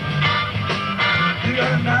 You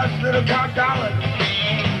got a nice little car, darling.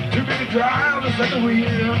 Too big to drive the second wheel. I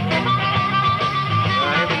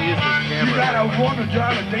haven't used this camera. You got a one to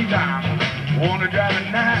drive at daytime, one to drive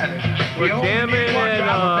at night. We're jamming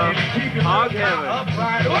in Hog Heaven,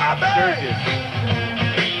 Sturgis.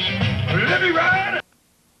 Let me ride.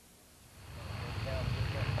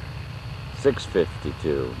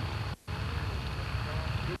 6:52.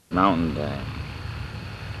 Mountain time.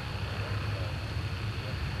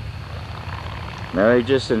 Mary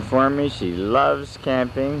just informed me she loves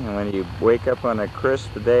camping, and when you wake up on a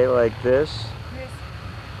crisp day like this,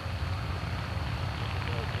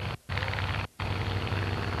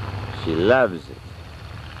 she loves it.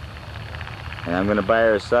 And I'm gonna buy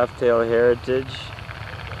her a Softail Heritage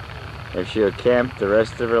if she'll camp the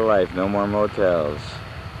rest of her life. No more motels.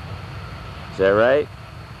 Is that right?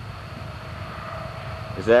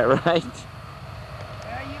 Is that right? Well,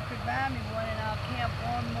 you could buy me one and I'll camp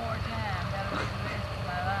one more time. That'll be the rest of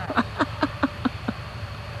my life.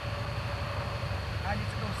 I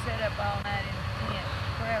just go set up all night in the tent.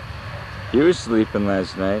 Crap. You were sleeping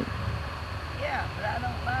last night. Yeah, but I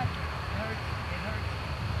don't like it. It hurts. It hurts.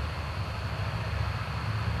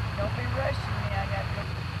 Don't be rushing me. I got to go.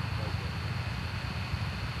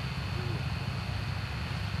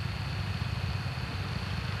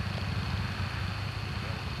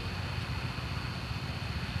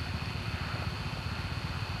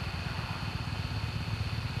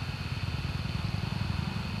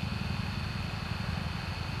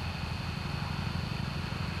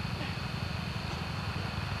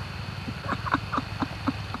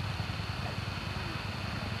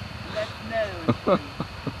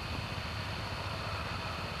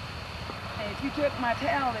 Hey, if you took my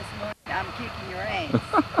towel this morning, I'm kicking your ass. Is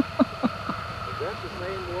that the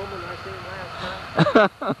same woman I seen last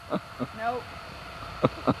night? Nope.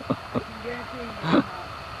 I can guarantee you.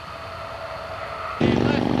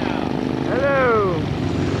 Hello.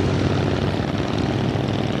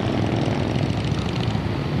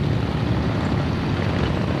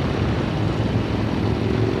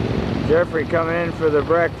 Jeffrey coming in for the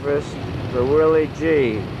breakfast for Willie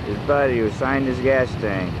G, his buddy who signed his gas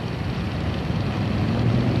tank.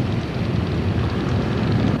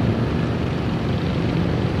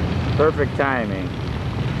 Perfect timing.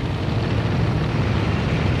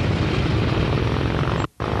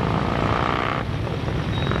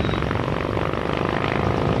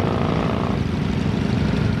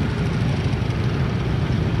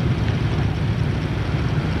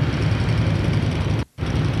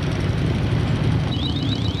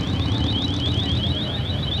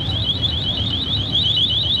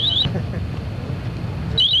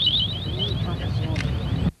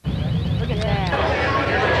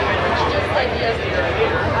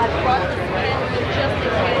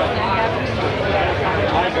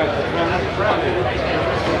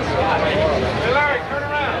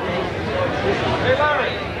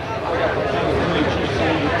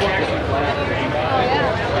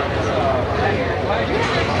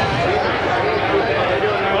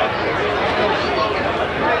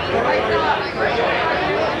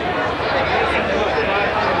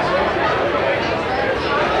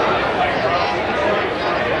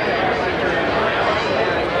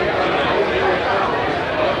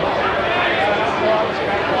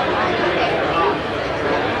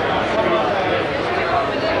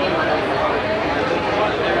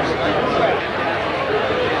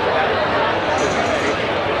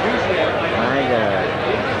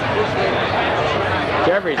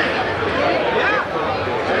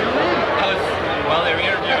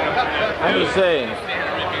 Let me see.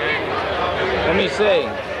 Let me see.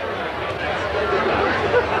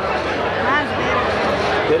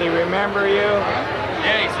 Did he remember? remember you?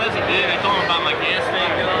 Yeah, he says he did. I told him about my gas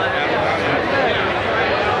tank and all that.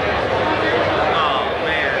 Oh,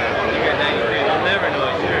 man. You got 93. I'll never know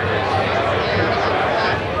his shirt.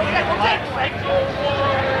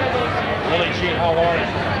 Willie G, how are you?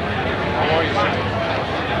 How are you, sir?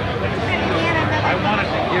 I wanted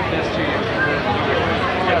to give this to you.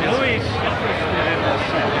 Louis interested in this.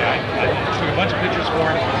 I took a bunch of pictures for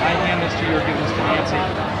him. I hand this to you or give this to Nancy.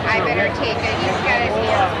 I better take it. He's got his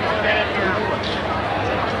hands full right now.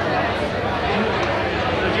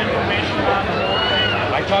 There's information on the whole thing.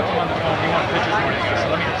 I talked to him on the phone. He wanted pictures more. I said,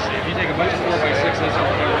 let me just see. If you take a bunch of 4x6s or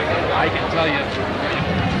whatever, I can tell you.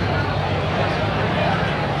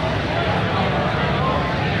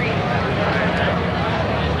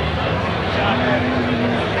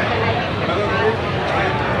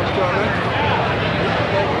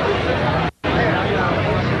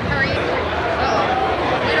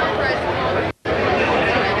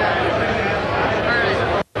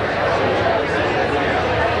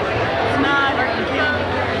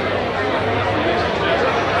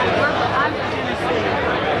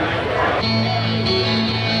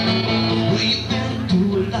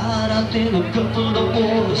 In a couple of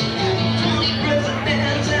wars, 20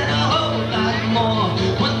 presidents and a whole lot more.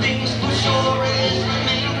 One thing's for sure is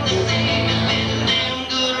remain the same. It's been damn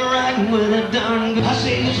good riding with a darn good. I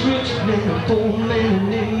say this rich man, poor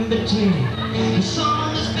man in between. The sun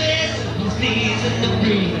on his face, his knees in the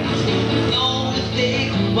breeze. No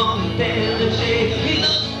mistake, wrong band the shade. He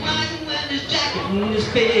loves riding with his jacket and his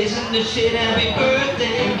face in the shade. Happy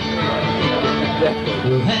birthday,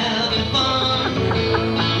 we're having fun.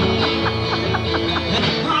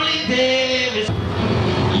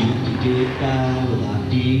 You can get by without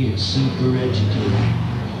being super educated.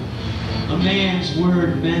 A man's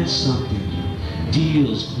word meant something.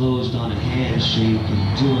 Deals closed on a handshake,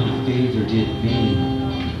 and doing a favor didn't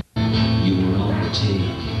mean you were on the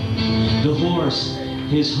take. The horse,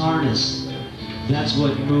 his harness, that's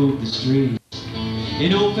what moved the streets.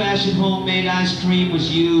 An old-fashioned homemade ice cream was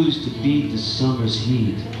used to beat the summer's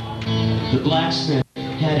heat. The blacksmith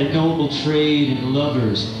had a noble trade, and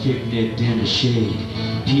lovers picnicked in the shade.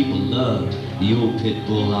 People loved the old pit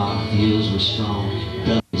bull. Our fields were strong,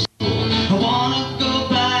 bellies full. I wanna go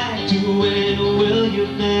back to when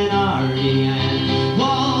William and Artie and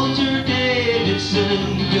Walter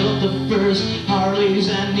Davidson built the first Harleys,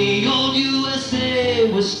 and the old USA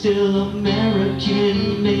was still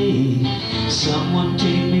American made. Someone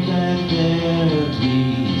take me back there,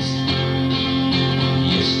 please.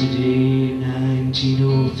 Yesterday,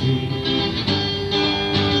 1903.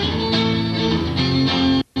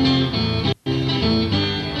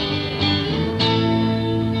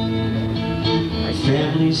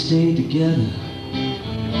 Families stayed together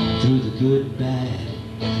through the good and bad.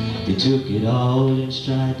 They took it all in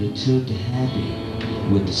stride. They took the happy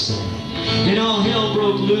with the sad. And all hell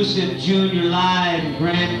broke loose if Junior lied, and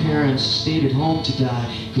grandparents stayed at home to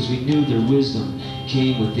die, because we knew their wisdom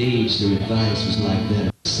came with age. Their advice was like that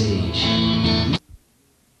of a sage.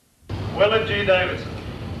 Willie G. Davidson,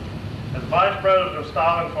 as Vice President of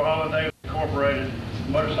Styling for Harley Davidson Incorporated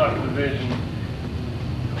Motorcycle Division,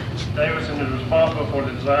 Davidson is responsible for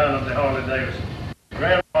the design of the Harley Davidson. His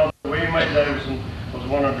grandfather, William A. Davidson, was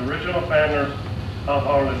one of the original founders of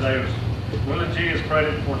Harley Davidson. Willie G. is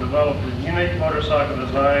credited for developing unique motorcycle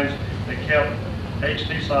designs that kept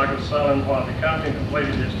HT cycles selling while the company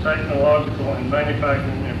completed its technological and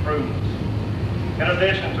manufacturing improvements. In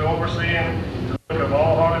addition to overseeing the look of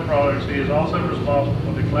all Harley products, he is also responsible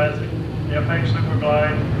for the classic FX Super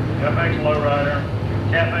Glide, FX Lowrider,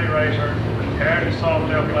 Cafe Racer, Heritage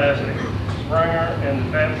Softail Classic, Springer, and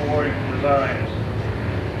the Fat Boy designs.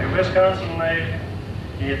 A Wisconsin native,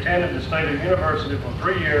 he attended the State University for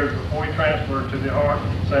 3 years before he transferred to the Art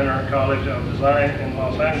Center College of Design in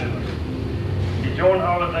Los Angeles. He joined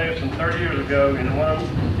Harley Davidson 30 years ago and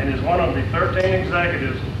is one of the 13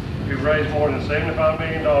 executives who raised more than $75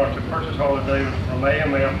 million to purchase Harley Davidson from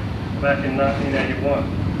AMF back in 1981.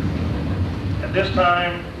 At this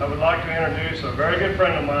time, I would like to introduce a very good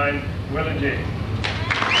friend of mine, Willie G.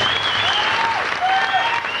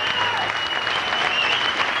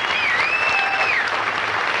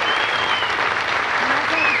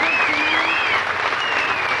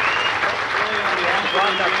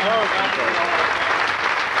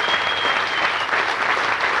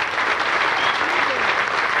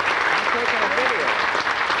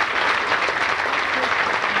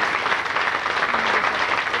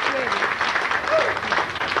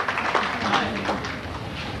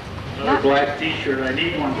 Black t-shirt. I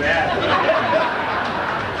need one bad.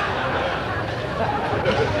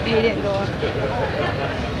 He didn't go on.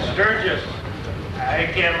 Sturgis. I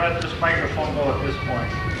can't let this microphone go at this point.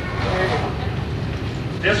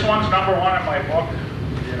 This one's number one in my book.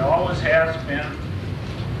 It always has been.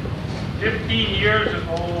 15 years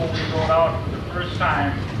ago, we rode out for the first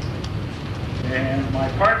time, and my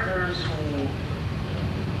partners who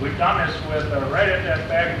we've done this with are right at that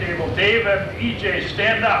back table. Dave and EJ,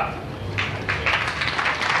 stand up.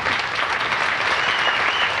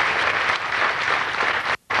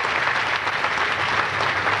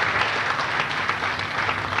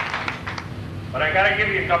 But I got to give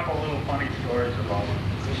you a couple little funny stories about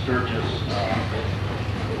Sturgis.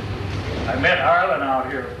 I met Harlan out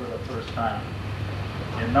here for the first time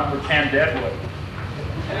in number 10 Deadwood.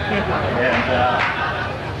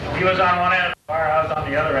 And he was on one end of the bar, I was on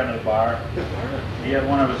the other end of the bar. He had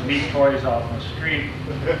one of his meat toys out in the street.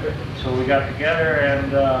 So we got together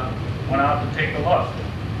and went out to take a look.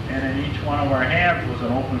 And in each one of our hands was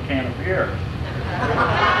an open can of beer.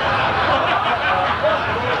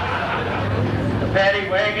 The paddy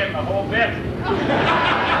wagon, the whole bit.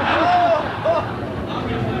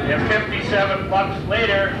 And 57 bucks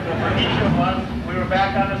later, for each of us, we were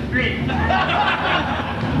back on the street.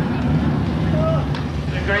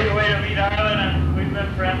 It's a great way to meet Harlan, and we've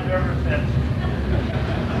been friends ever since.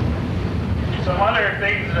 Some other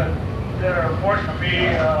things that are important to me,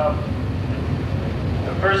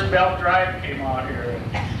 the first belt drive came out here in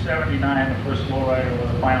 '79, the first lowrider was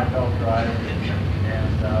a final belt drive,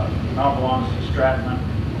 and now belongs to Stratman.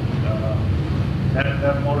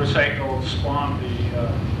 That motorcycle spawned the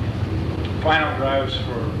final drives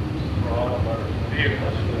for all of our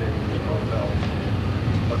vehicles today.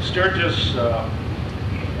 But Sturgis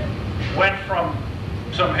went from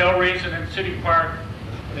some hill racing in City Park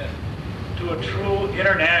to a true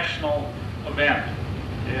international event.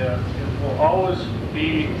 It will always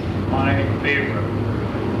be my favorite.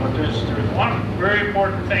 But there's one very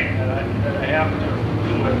important thing that I have to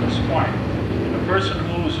do at this point. The person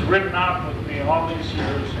who's ridden out with me all these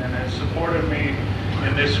years and has supported me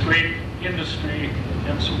in this great industry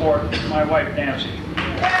and sport, my wife Nancy.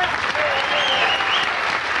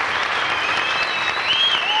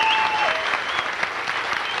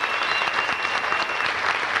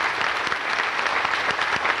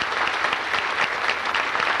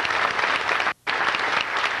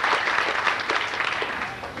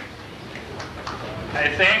 I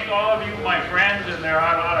thank all of you, my friends, and there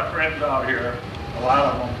are a lot of friends out here, a lot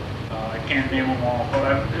of them. I can't name them all,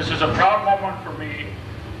 but this is a proud moment for me.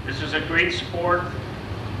 This is a great sport.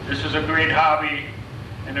 This is a great hobby,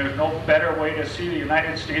 and there's no better way to see the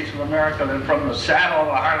United States of America than from the saddle of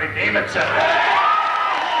a Harley Davidson.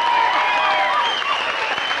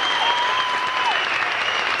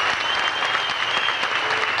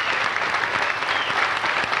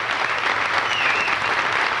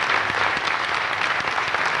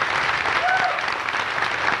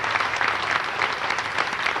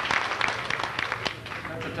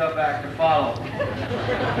 Tough act to follow.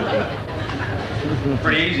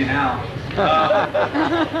 Pretty easy now.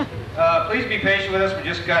 Please be patient with us. We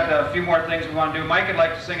just got a few more things we want to do. Mike would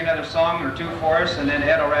like to sing another song or two for us, and then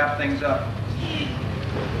Ed will wrap things up.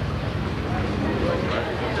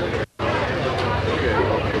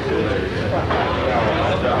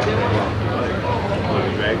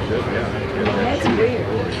 That's weird.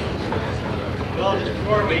 Well, just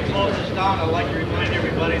before we close this down, I'd like to remind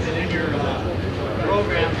everybody that in your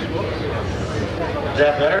programs. Is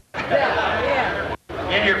that better? Yeah.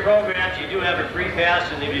 In your programs, you do have a free pass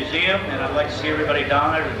in the museum, and I'd like to see everybody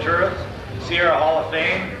down there, the tourists, see our Hall of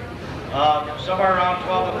Fame. Somewhere around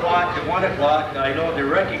 12 o'clock to 1 o'clock, I know the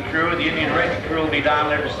wrecking crew, the Indian wrecking crew, will be down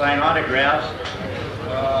there to sign autographs.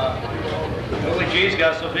 Willie G's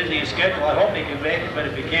got so busy a schedule, I hope he can make it, but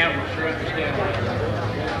if he can't, we'll sure understand.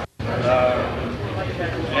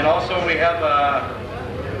 And also we have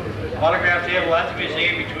autograph table at the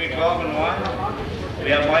museum between 12 and 1. We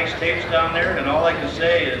have Mike's tapes down there, and all I can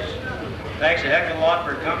say is thanks a heck of a lot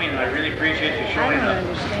for coming, and I really appreciate you showing up.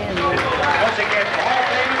 Once again, the Hall of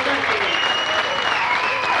Fame is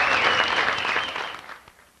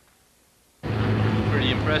Pretty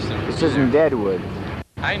impressive. This isn't Deadwood.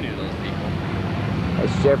 I knew those people.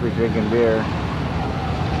 That's Jeffrey drinking beer.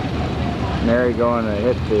 Mary going to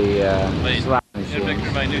hit the slot machine.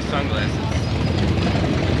 Victor, my new sunglasses.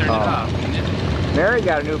 Turn it off. Mary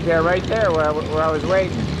got a new pair right there where I was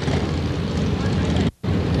waiting.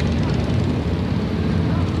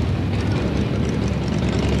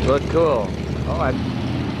 Look cool. Oh,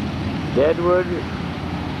 Deadwood,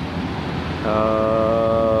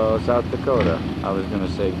 South Dakota. I was going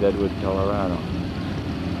to say Deadwood, Colorado.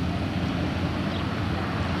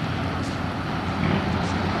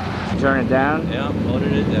 Turn it down? Yeah,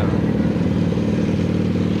 loaded it down.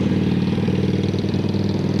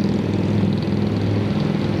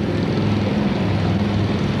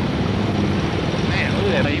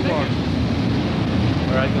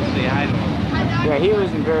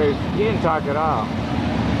 talk at all.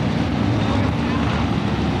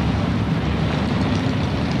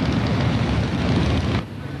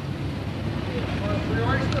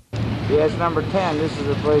 See, that's number 10. This is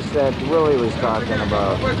the place that Willie was talking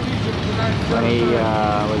about when he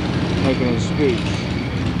was making his speech.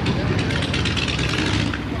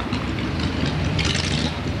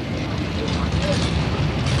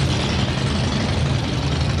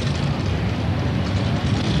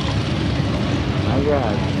 My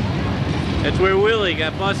God. That's where Willie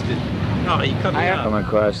got busted. No, he cut me I out. come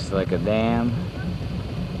across like a dam.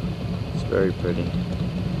 It's very pretty.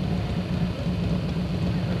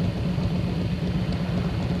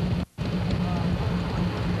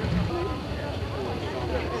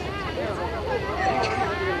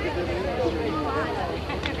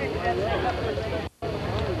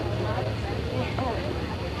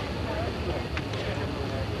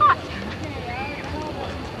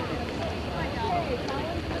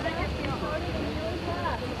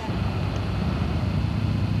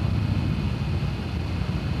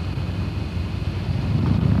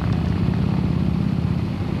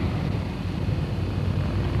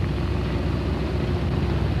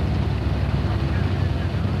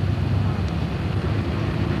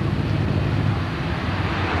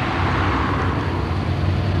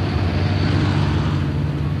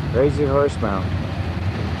 Crazy Horse Mountain.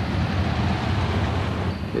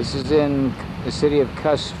 This is in the city of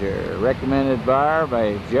Custer. Recommended bar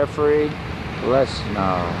by Jeffrey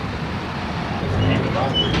Lesnow.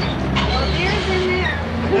 Beer's in there.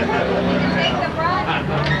 Take the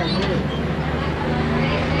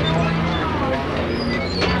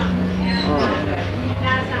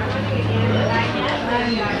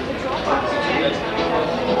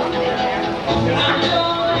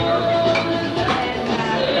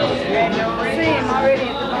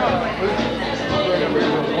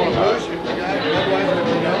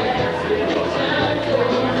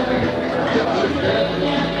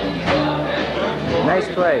Nice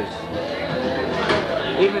place.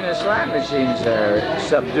 Even the slot machines are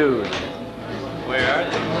subdued. Where are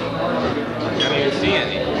they? I don't even see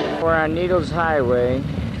any. We're on Needles Highway,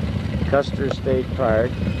 Custer State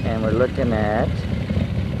Park, and we're looking at,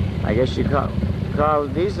 I guess you call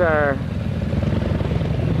these are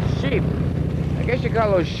sheep. I guess you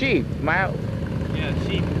call those sheep. Yeah,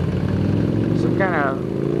 sheep. Some kind of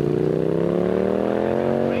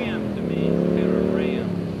Ram to me. Kind of a ram.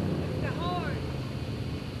 The horse.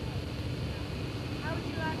 How would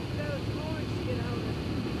you like for those horns to get over?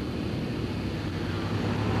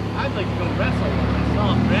 I'd like to go wrestle one. I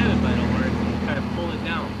saw him grab it by the horn and kind of pull it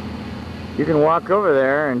down. You can walk over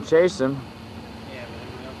there and chase them. Yeah, but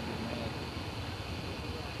everyone else is mad.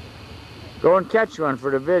 Go and catch one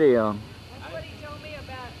for the video. That's what he told me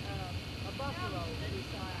about a buffalo that he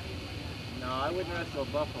saw out here. No, I wouldn't wrestle a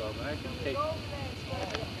buffalo, but I can take. Go over there and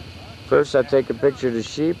sweat it. First I take a picture of the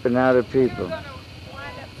sheep and now the people. We're gonna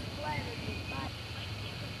wind up splattered with fight.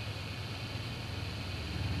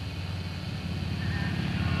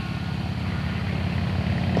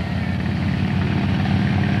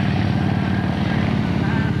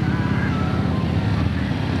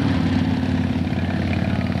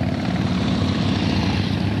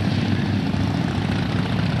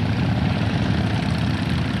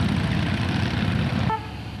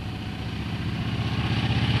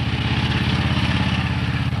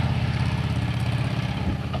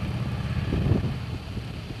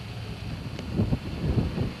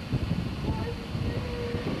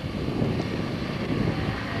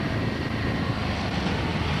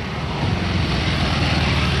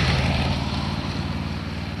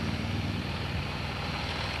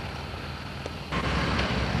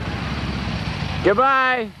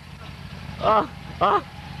 Goodbye. Oh, oh.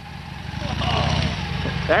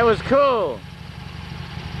 That was cool.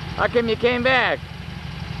 How come you came back?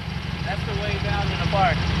 That's the way down in the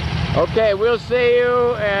park. Okay, we'll see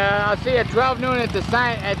you. I'll see you at 12 noon at the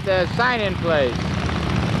sign-in place.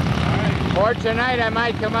 Or tonight I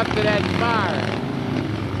might come up to that bar.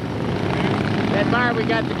 That bar we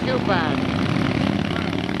got the coupon.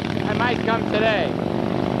 I might come today.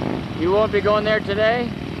 You won't be going there today?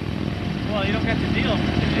 Well, you don't get the deal for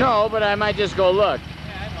today. No, but I might just go look.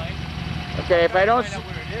 Yeah, I might. Okay, if I don't Find out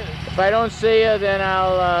where it is. if I don't see you, then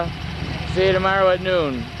I'll see you tomorrow at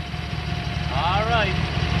noon. All right.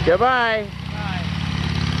 Goodbye. Bye.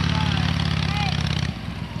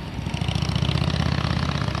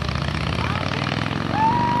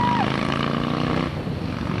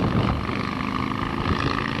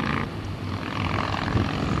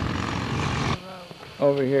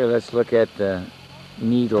 Over here, let's look at the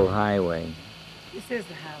Needle Highway. This is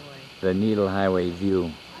the highway. The Needle Highway view.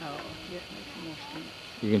 Oh, yeah, it makes more sense.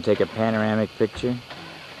 You can take a panoramic picture.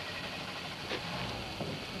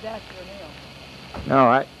 That's for Neil.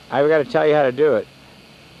 No, I've got to tell you how to do it.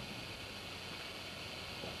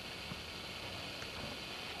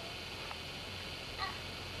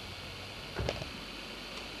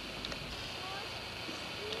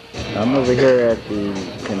 I'm over here at the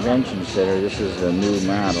convention center. This is a new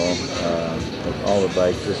model of all the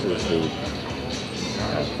bikes. This is the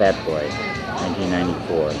Fat Boy,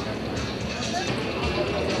 1994.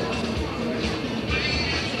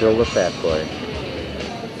 Still the Fat Boy.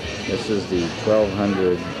 This is the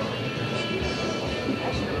 1200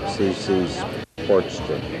 cc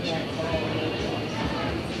Sportster.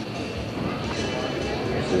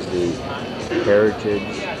 This is the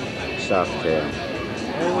Heritage Softail.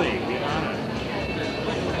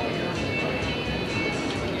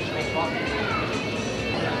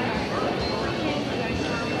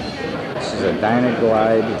 This is a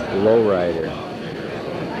Dynaglide Lowrider.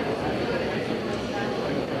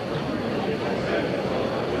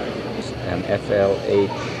 An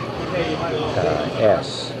FLH-S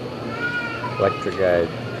Electric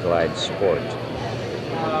Glide Sport.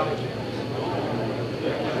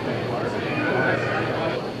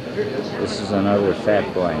 This is another Fat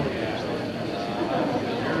Boy.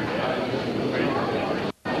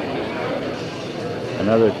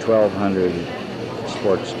 Another 1200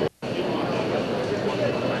 Sportster.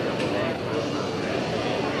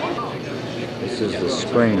 This is the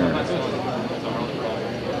Springer.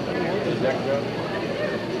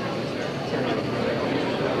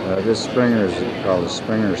 This Springer is called the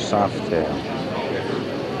Springer Softail.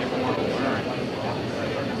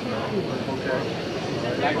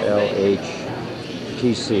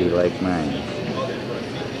 LHTC, like mine.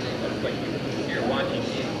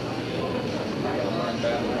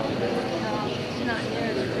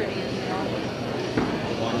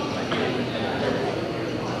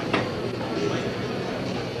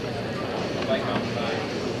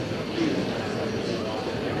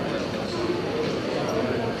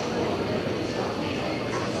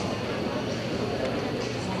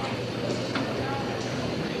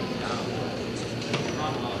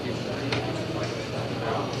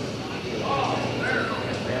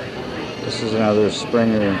 This is another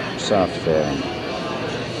Springer Softail.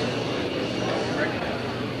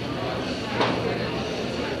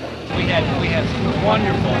 We had some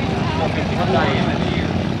wonderful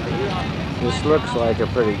This looks like a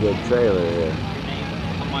pretty good trailer here.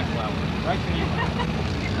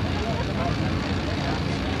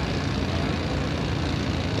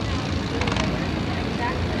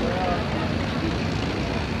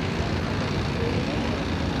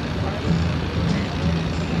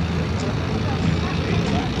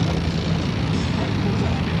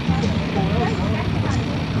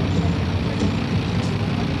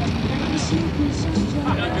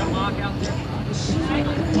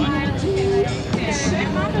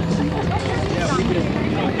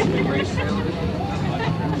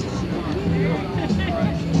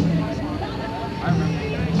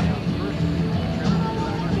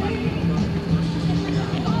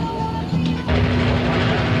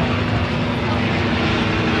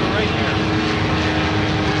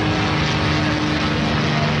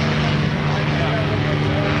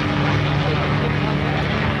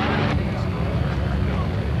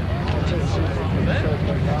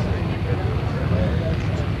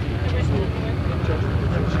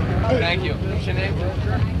 Thank you. What's your name?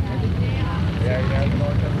 There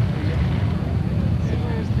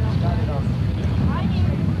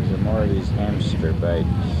are more of these hamster bikes.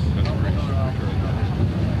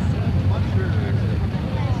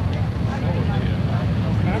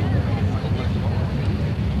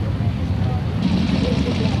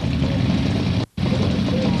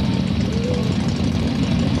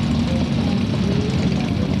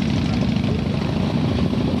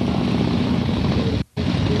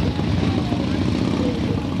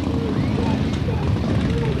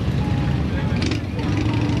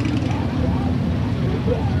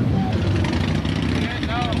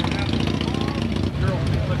 No.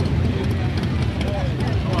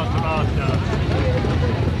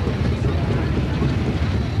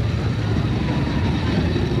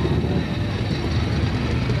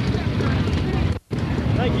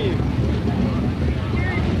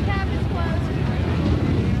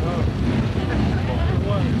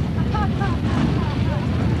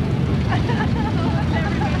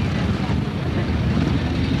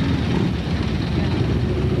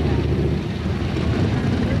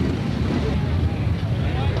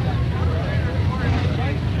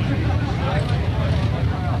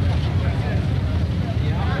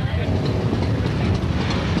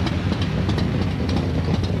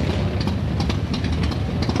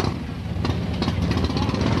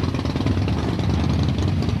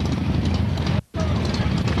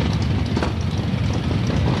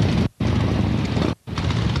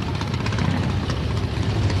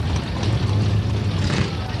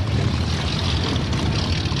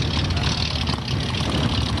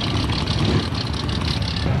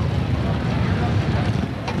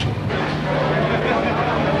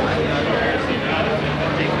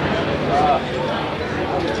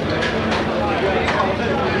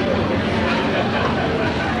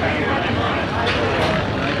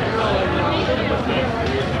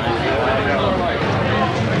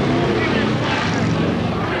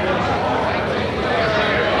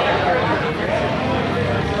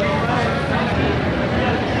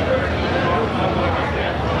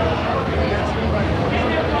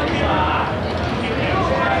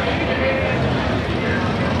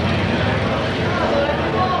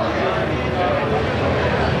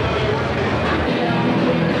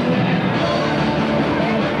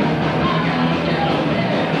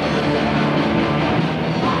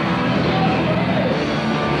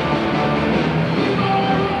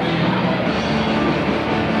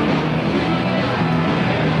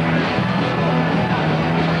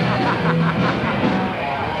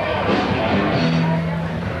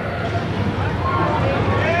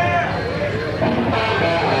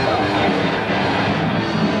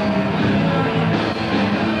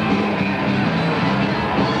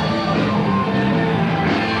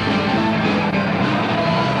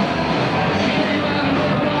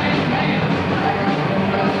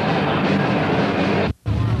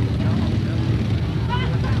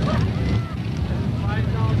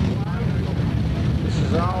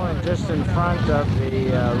 just in front of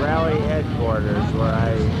the rally headquarters where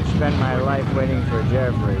I spend my life waiting for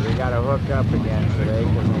Jeffrey. We got to hook up again today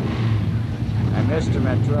because I missed him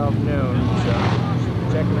at 12 noon, so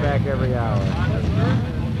check him back every hour.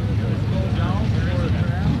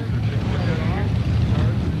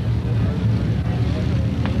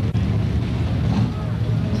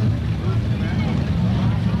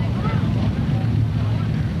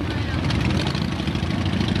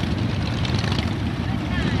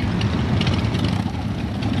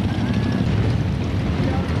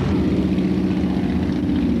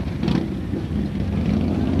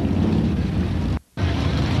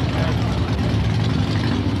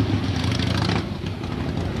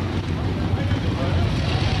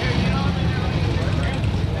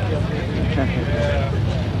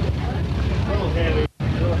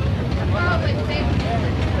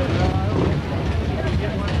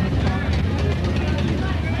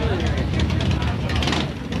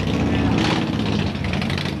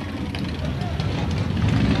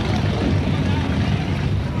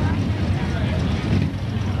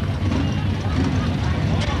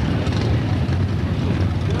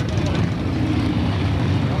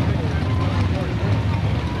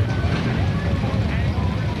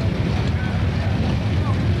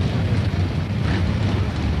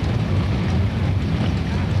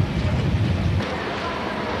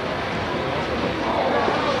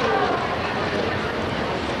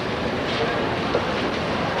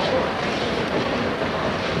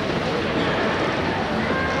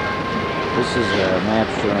 This is a map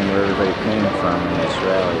showing where everybody came from in this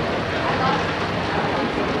rally.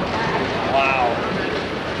 Wow.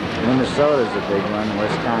 Minnesota's a big one,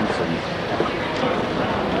 Wisconsin.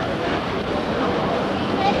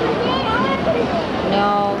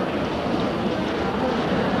 No.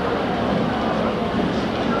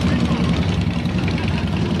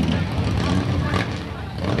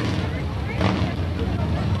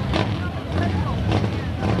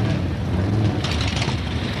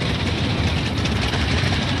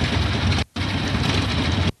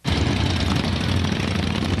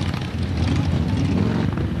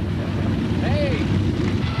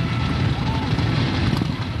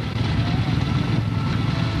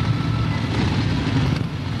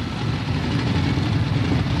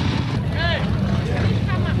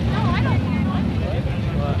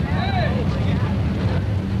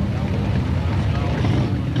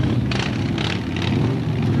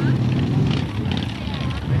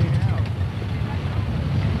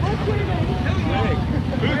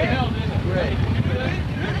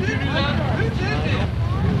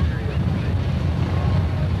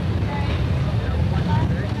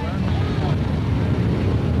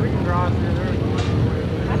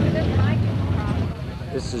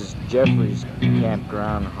 This is Jeffrey's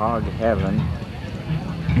campground, Hog Heaven.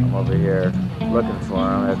 I'm over here looking for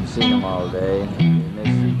him. I haven't seen him all day. We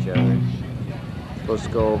miss each other. Supposed to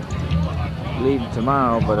go leave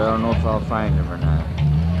tomorrow, but I don't know if I'll find him or not.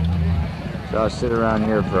 So I'll sit around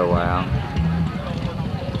here for a while.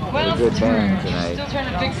 Well, a good band tonight. Still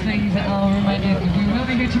trying to fix things. I'll remind you, we will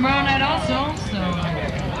be here tomorrow night also, so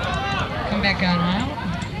come back on out.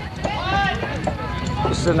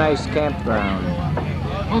 It's a nice campground.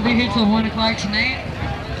 We'll be here till 1 o'clock tonight.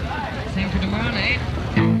 Same for tomorrow night.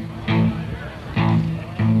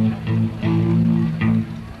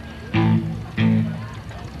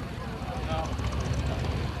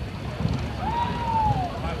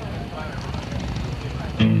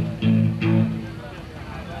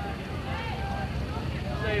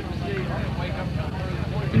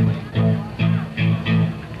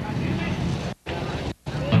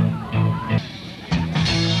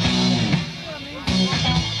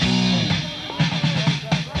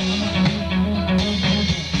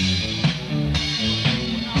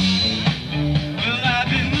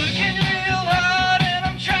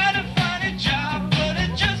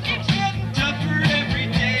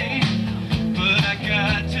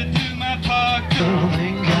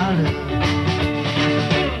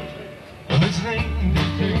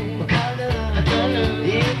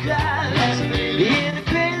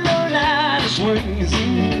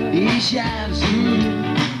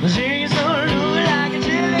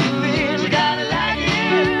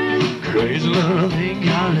 Crazy little thing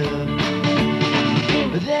I love.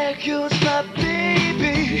 There goes my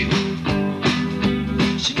baby.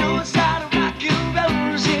 She knows how to rock and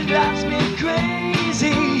roll. She drives me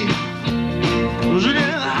crazy. She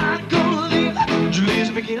never hot gonna leave. She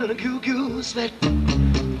leaves me in a cuckoo sweat.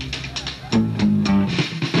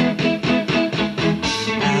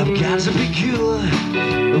 I've got to be cool,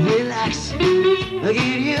 relax,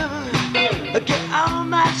 get on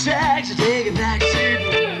my tracks, take a back seat.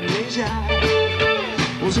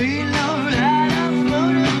 Was he love right on the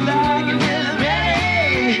motorbike until I'm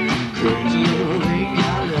ready? Crazy little thing I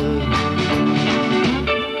love.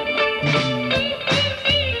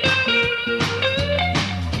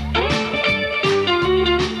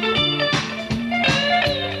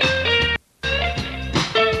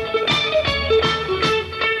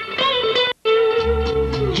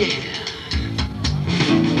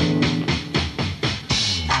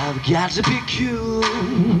 I've got to be cool,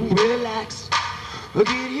 relax, get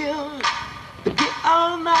him, get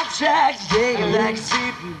on my tracks, take it like a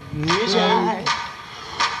seat, hitchhike.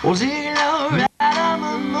 Was it alright on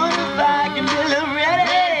my motorbike until I'm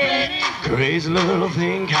ready? Crazy little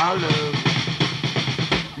thing called love.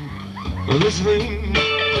 This thing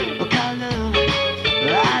called love,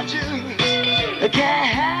 I just can't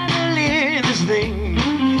handle it. This thing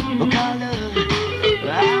called love, I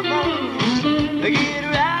must get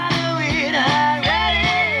right of it. I'm ready.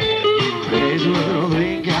 Crazy little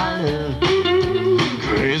thing called love.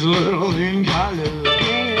 Crazy little thing called love.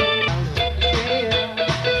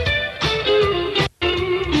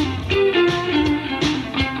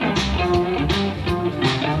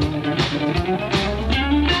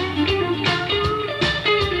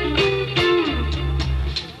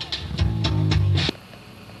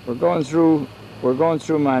 We're going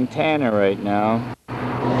through Montana right now.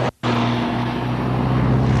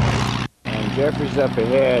 And Jeffrey's up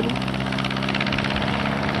ahead.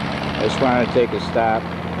 I just wanted to take a stop.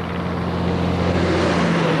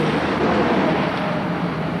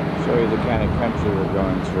 Show you the kind of country we're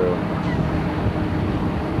going through.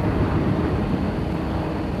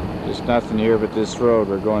 There's nothing here but this road.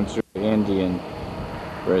 We're going through the Indian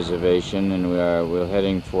reservation, and we're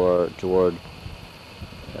heading toward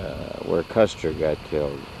where Custer got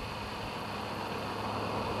killed.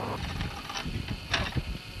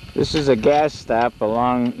 This is a gas stop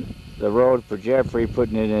along the road for Jeffrey,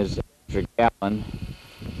 putting in his extra gallon.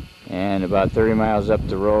 And about 30 miles up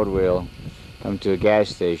the road, we'll come to a gas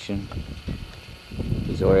station.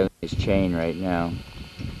 He's oiling his chain right now.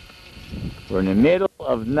 We're in the middle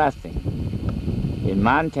of nothing in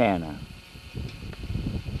Montana.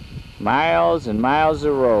 Miles and miles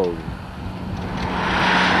of road.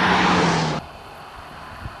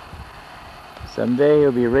 Someday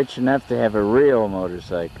he'll be rich enough to have a real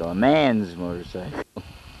motorcycle, a man's motorcycle.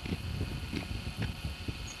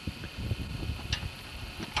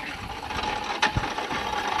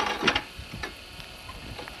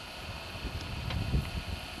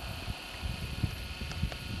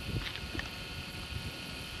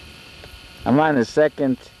 I'm on the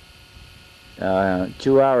second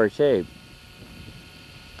 2-hour tape.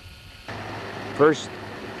 First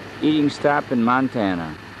eating stop in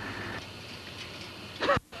Montana.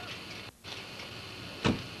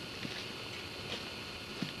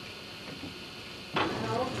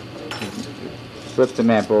 Flip the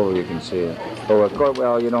map over, you can see it. Oh, of course,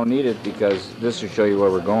 well, you don't need it because this will show you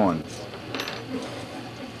where we're going.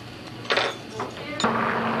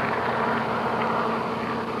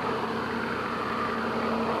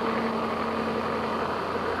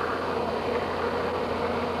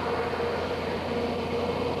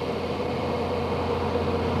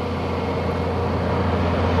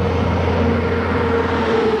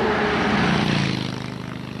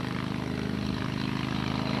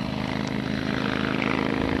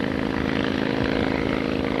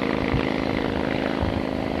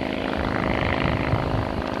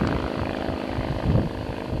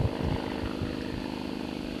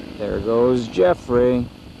 There goes Jeffrey.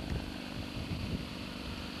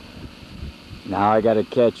 Now I gotta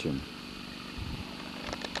catch him.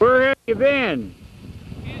 Where have you been?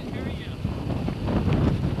 Can't hear you.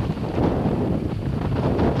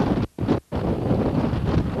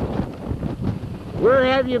 Where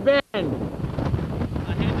have you been? I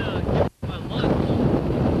had to get my lunch.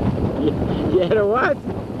 You had a what?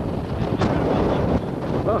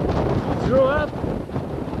 Oh, threw up?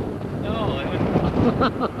 No, I went.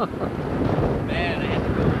 Man, I had to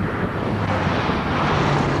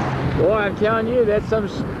go. Boy, I'm telling you, that's some.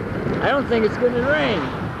 I don't think it's going to rain. No,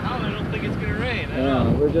 I don't think it's going to rain. Yeah,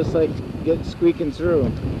 we're just like squeaking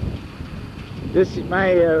through.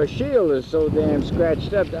 My shield is so damn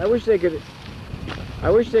scratched up. I wish they could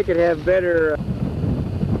have better.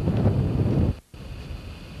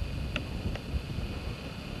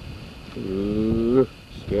 Ooh,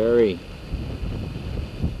 scary.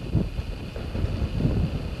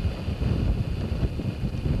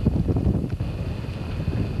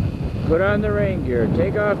 Put on the rain gear.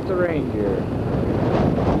 Take off the rain gear.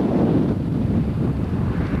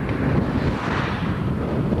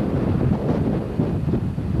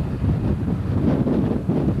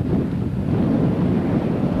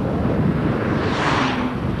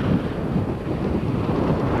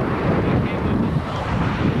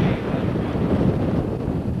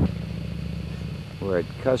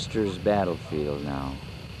 Custer's Battlefield now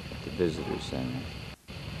at the Visitor Center.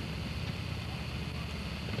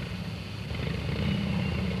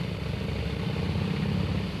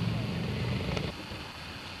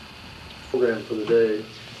 Program for the day.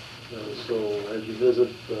 So as you visit,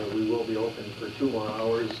 we will be open for 2 more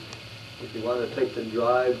hours. If you want to take the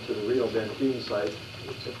drive to the Rio Benteen site,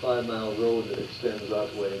 it's a 5-mile road that extends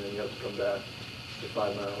that way, and then you have to come back to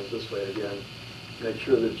 5 miles this way again. Make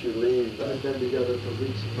sure that you leave. I've been together for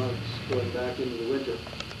weeks and months, going back into the winter,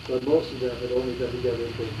 but most of them had only been together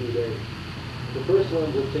for a few days. The first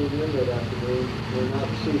ones that came in that afternoon were not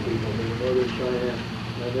Sioux people, they were Northern Cheyenne,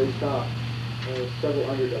 and they stopped, several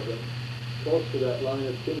hundred of them, close to that line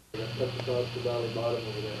of timber that cuts across the valley bottom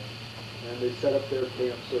over there. And they set up their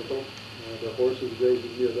camp circle, their horses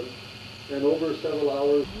grazing near them, and over several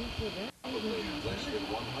hours. Probably less than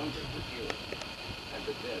 100 were killed, and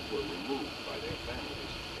the dead were removed by their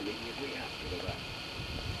families immediately after the battle.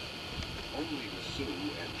 Only the Sioux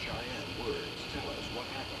and Cheyenne words tell us what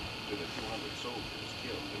happened to the 200 soldiers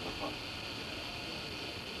killed in the fight.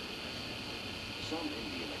 Some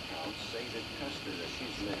Indian accounts say that Custer and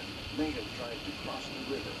his men may have tried to cross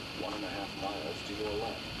the river 1.5 miles to your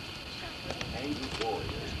left. Angry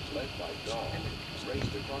warriors, led by dogs,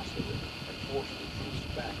 raced across the river and forced the troops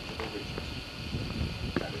back to the ridges.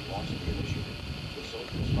 Having lost the initiative, the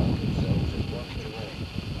soldiers found themselves in rough terrain,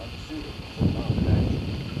 unsuitable for mounted action.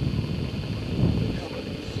 The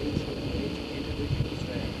company seems to have made individual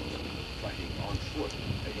stands, fighting on foot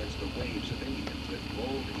against the waves of Indians that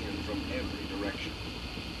rolled in from every direction.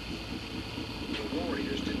 The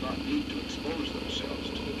warriors did not need to expose themselves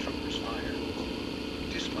to the troopers' fire.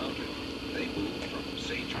 Dismounted, they moved from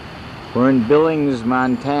sage. We're in Billings,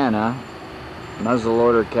 Montana,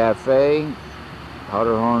 Muzzleloader Cafe,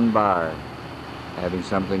 Powderhorn Bar, having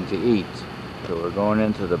something to eat. So we're going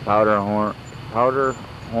into the Powderhorn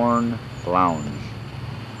Lounge.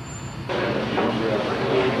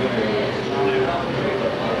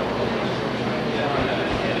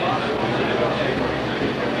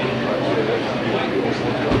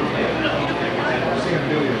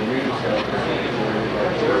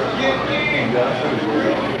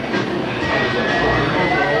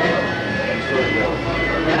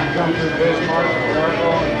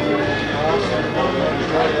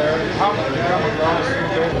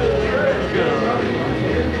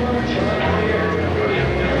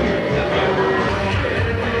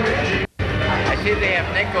 I see they have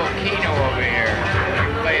nickel kino over here. You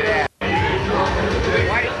can play that.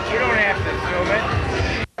 Why, you don't have to zoom it.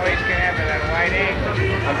 Always can have it on wide angle.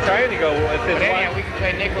 I'm trying to go. If But anyhow, we can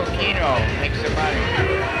play nickel kino, make some money.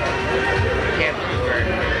 Can't lose very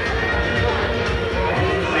much.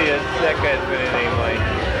 See, that guy's been in anyway.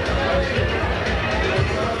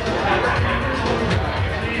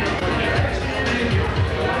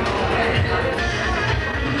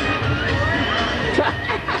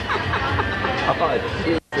 Oh,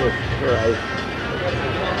 Jesus Christ.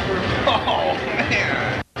 Oh,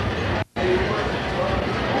 man.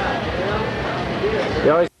 You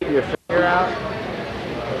always keep your finger out?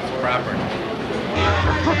 It's proper.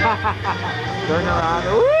 Turn around.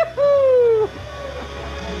 Woohoo!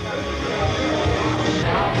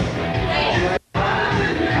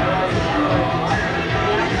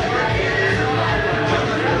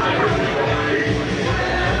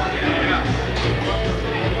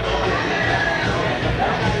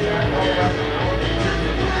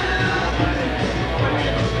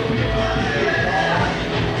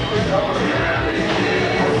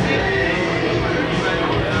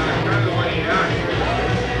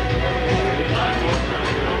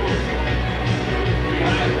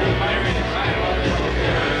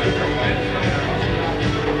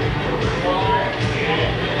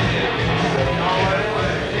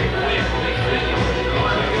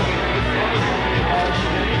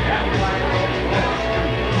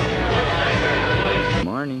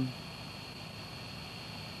 Morning.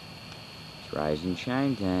 It's rise and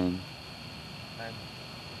shine time.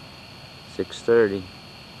 6:30.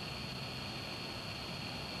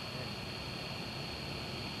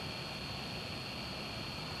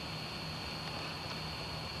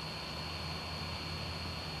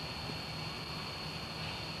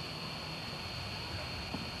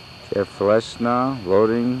 Jeff Flesna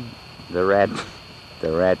loading the rat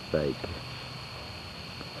bike.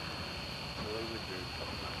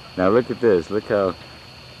 Now look at this. Look how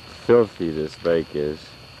filthy this bike is.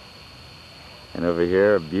 And over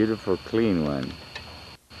here, a beautiful, clean one.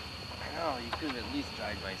 I know, you could have at least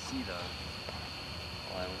dried my seat on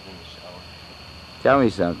while I was in the shower. Tell me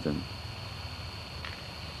something.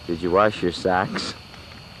 Did you wash your socks?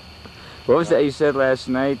 What was that you said last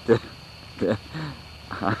night?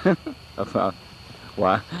 About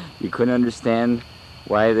why? You couldn't understand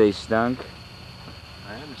why they stunk?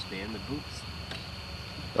 I understand the boots.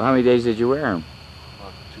 Well, how many days did you wear them?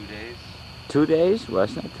 About 2 days. 2 days? Well,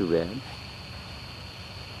 that's not too bad.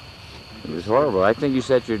 It was horrible. I think you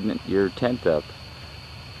set your tent up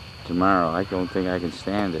tomorrow. I don't think I can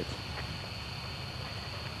stand it.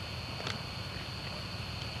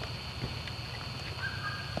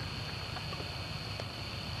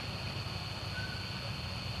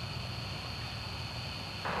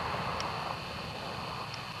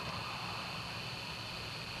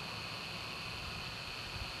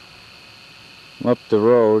 I'm up the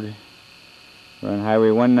road. We're on Highway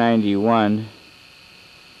 191,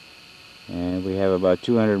 and we have about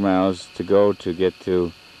 200 miles to go to get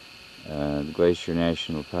to the Glacier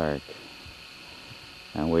National Park.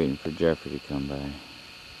 I'm waiting for Jeffrey to come by.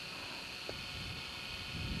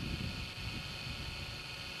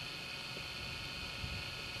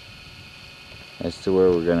 That's to where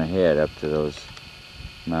we're going to head, up to those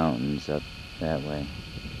mountains up that way.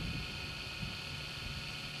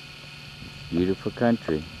 Beautiful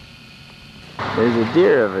country. There's a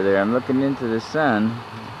deer over there. I'm looking into the sun.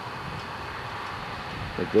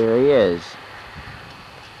 But there he is.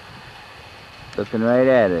 Looking right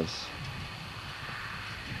at us.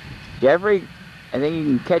 Jeffrey, I think you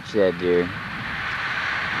can catch that deer.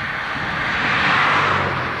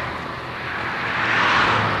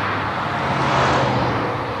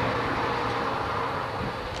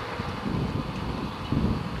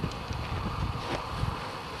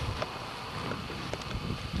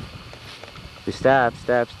 Stop,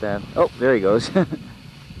 stop, stop. Oh, there he goes.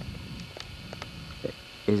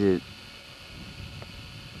 Is it...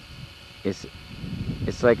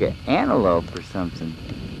 It's like an antelope or something.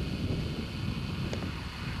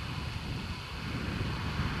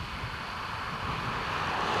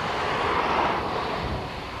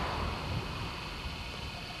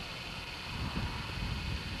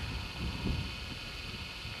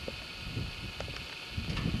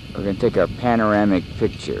 We're going to take a panoramic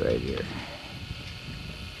picture right here.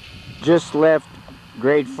 Just left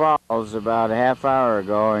Great Falls about a half hour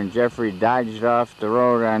ago, and Jeffrey dodged off the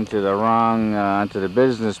road onto the onto the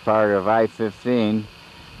business part of I-15.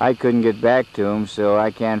 I couldn't get back to him, so I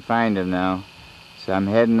can't find him now. So I'm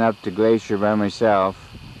heading up to Glacier by myself.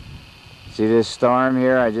 See this storm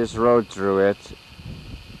here? I just rode through it.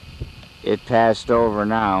 It passed over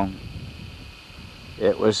now.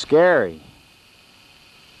 It was scary.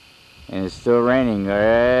 And it's still raining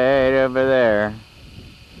right over there.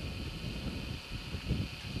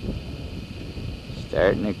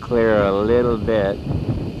 Starting to clear a little bit.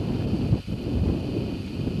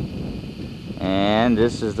 And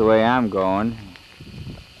this is the way I'm going.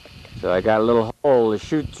 So I got a little hole to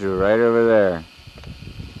shoot through right over there.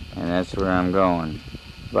 And that's where I'm going.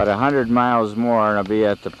 About 100 miles more and I'll be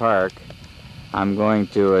at the park. I'm going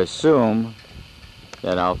to assume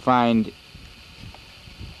that I'll find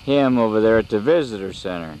him over there at the visitor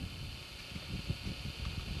center.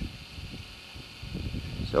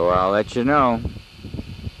 So I'll let you know.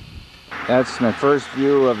 That's my first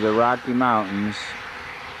view of the Rocky Mountains.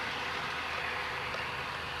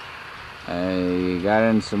 I got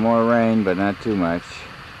in some more rain, but not too much.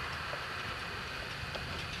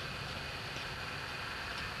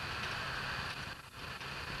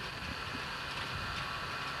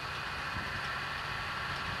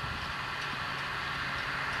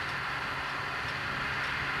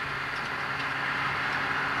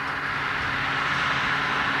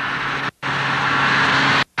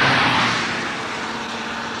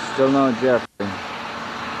 Still no Jeffrey.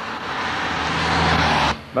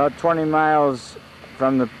 About 20 miles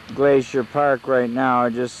from the Glacier Park right now. I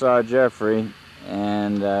just saw Jeffrey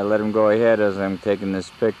and I let him go ahead as I'm taking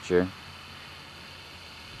this picture.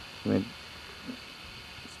 I mean,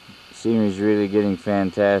 scenery's really getting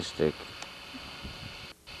fantastic.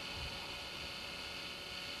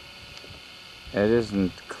 It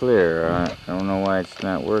isn't clear. I don't know why it's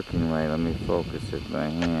not working right. Let me focus it by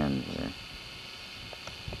hand here.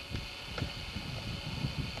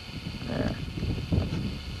 There.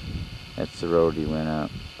 That's the road he went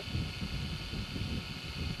up.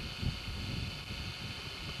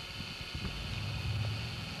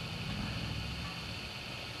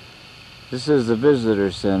 This is the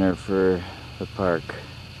visitor center for the park.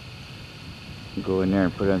 Go in there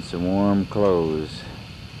and put on some warm clothes.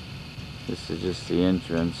 This is just the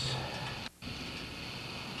entrance.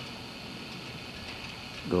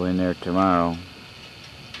 Go in there tomorrow.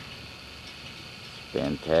 It's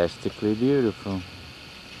fantastically beautiful.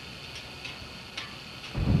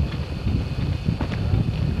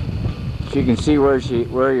 She can see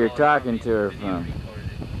where you're talking to her from.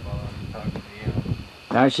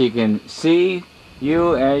 Now she can see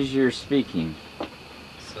you as you're speaking.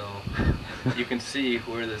 So you can see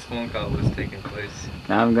where this phone call was taking place.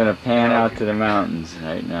 Now I'm going to pan out to the mountains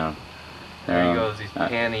right now. There he goes, he's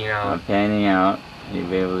panning out. I'm panning out. You'll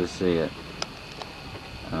be able to see it.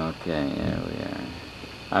 Okay, there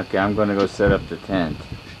we are. Okay, I'm going to go set up the tent.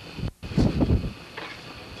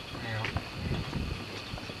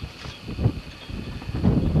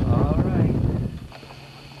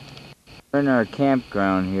 We're in our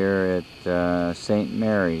campground here at St.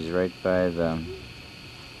 Mary's, right by the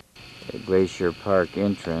Glacier Park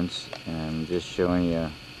entrance, and I'm just showing you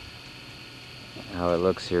how it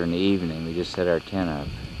looks here in the evening. We just set our tent up.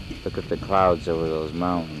 Look at the clouds over those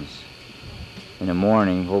mountains. In the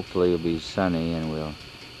morning, hopefully it'll be sunny, and we'll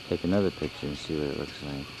take another picture and see what it looks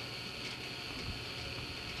like.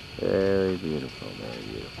 Very beautiful, very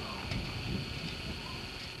beautiful.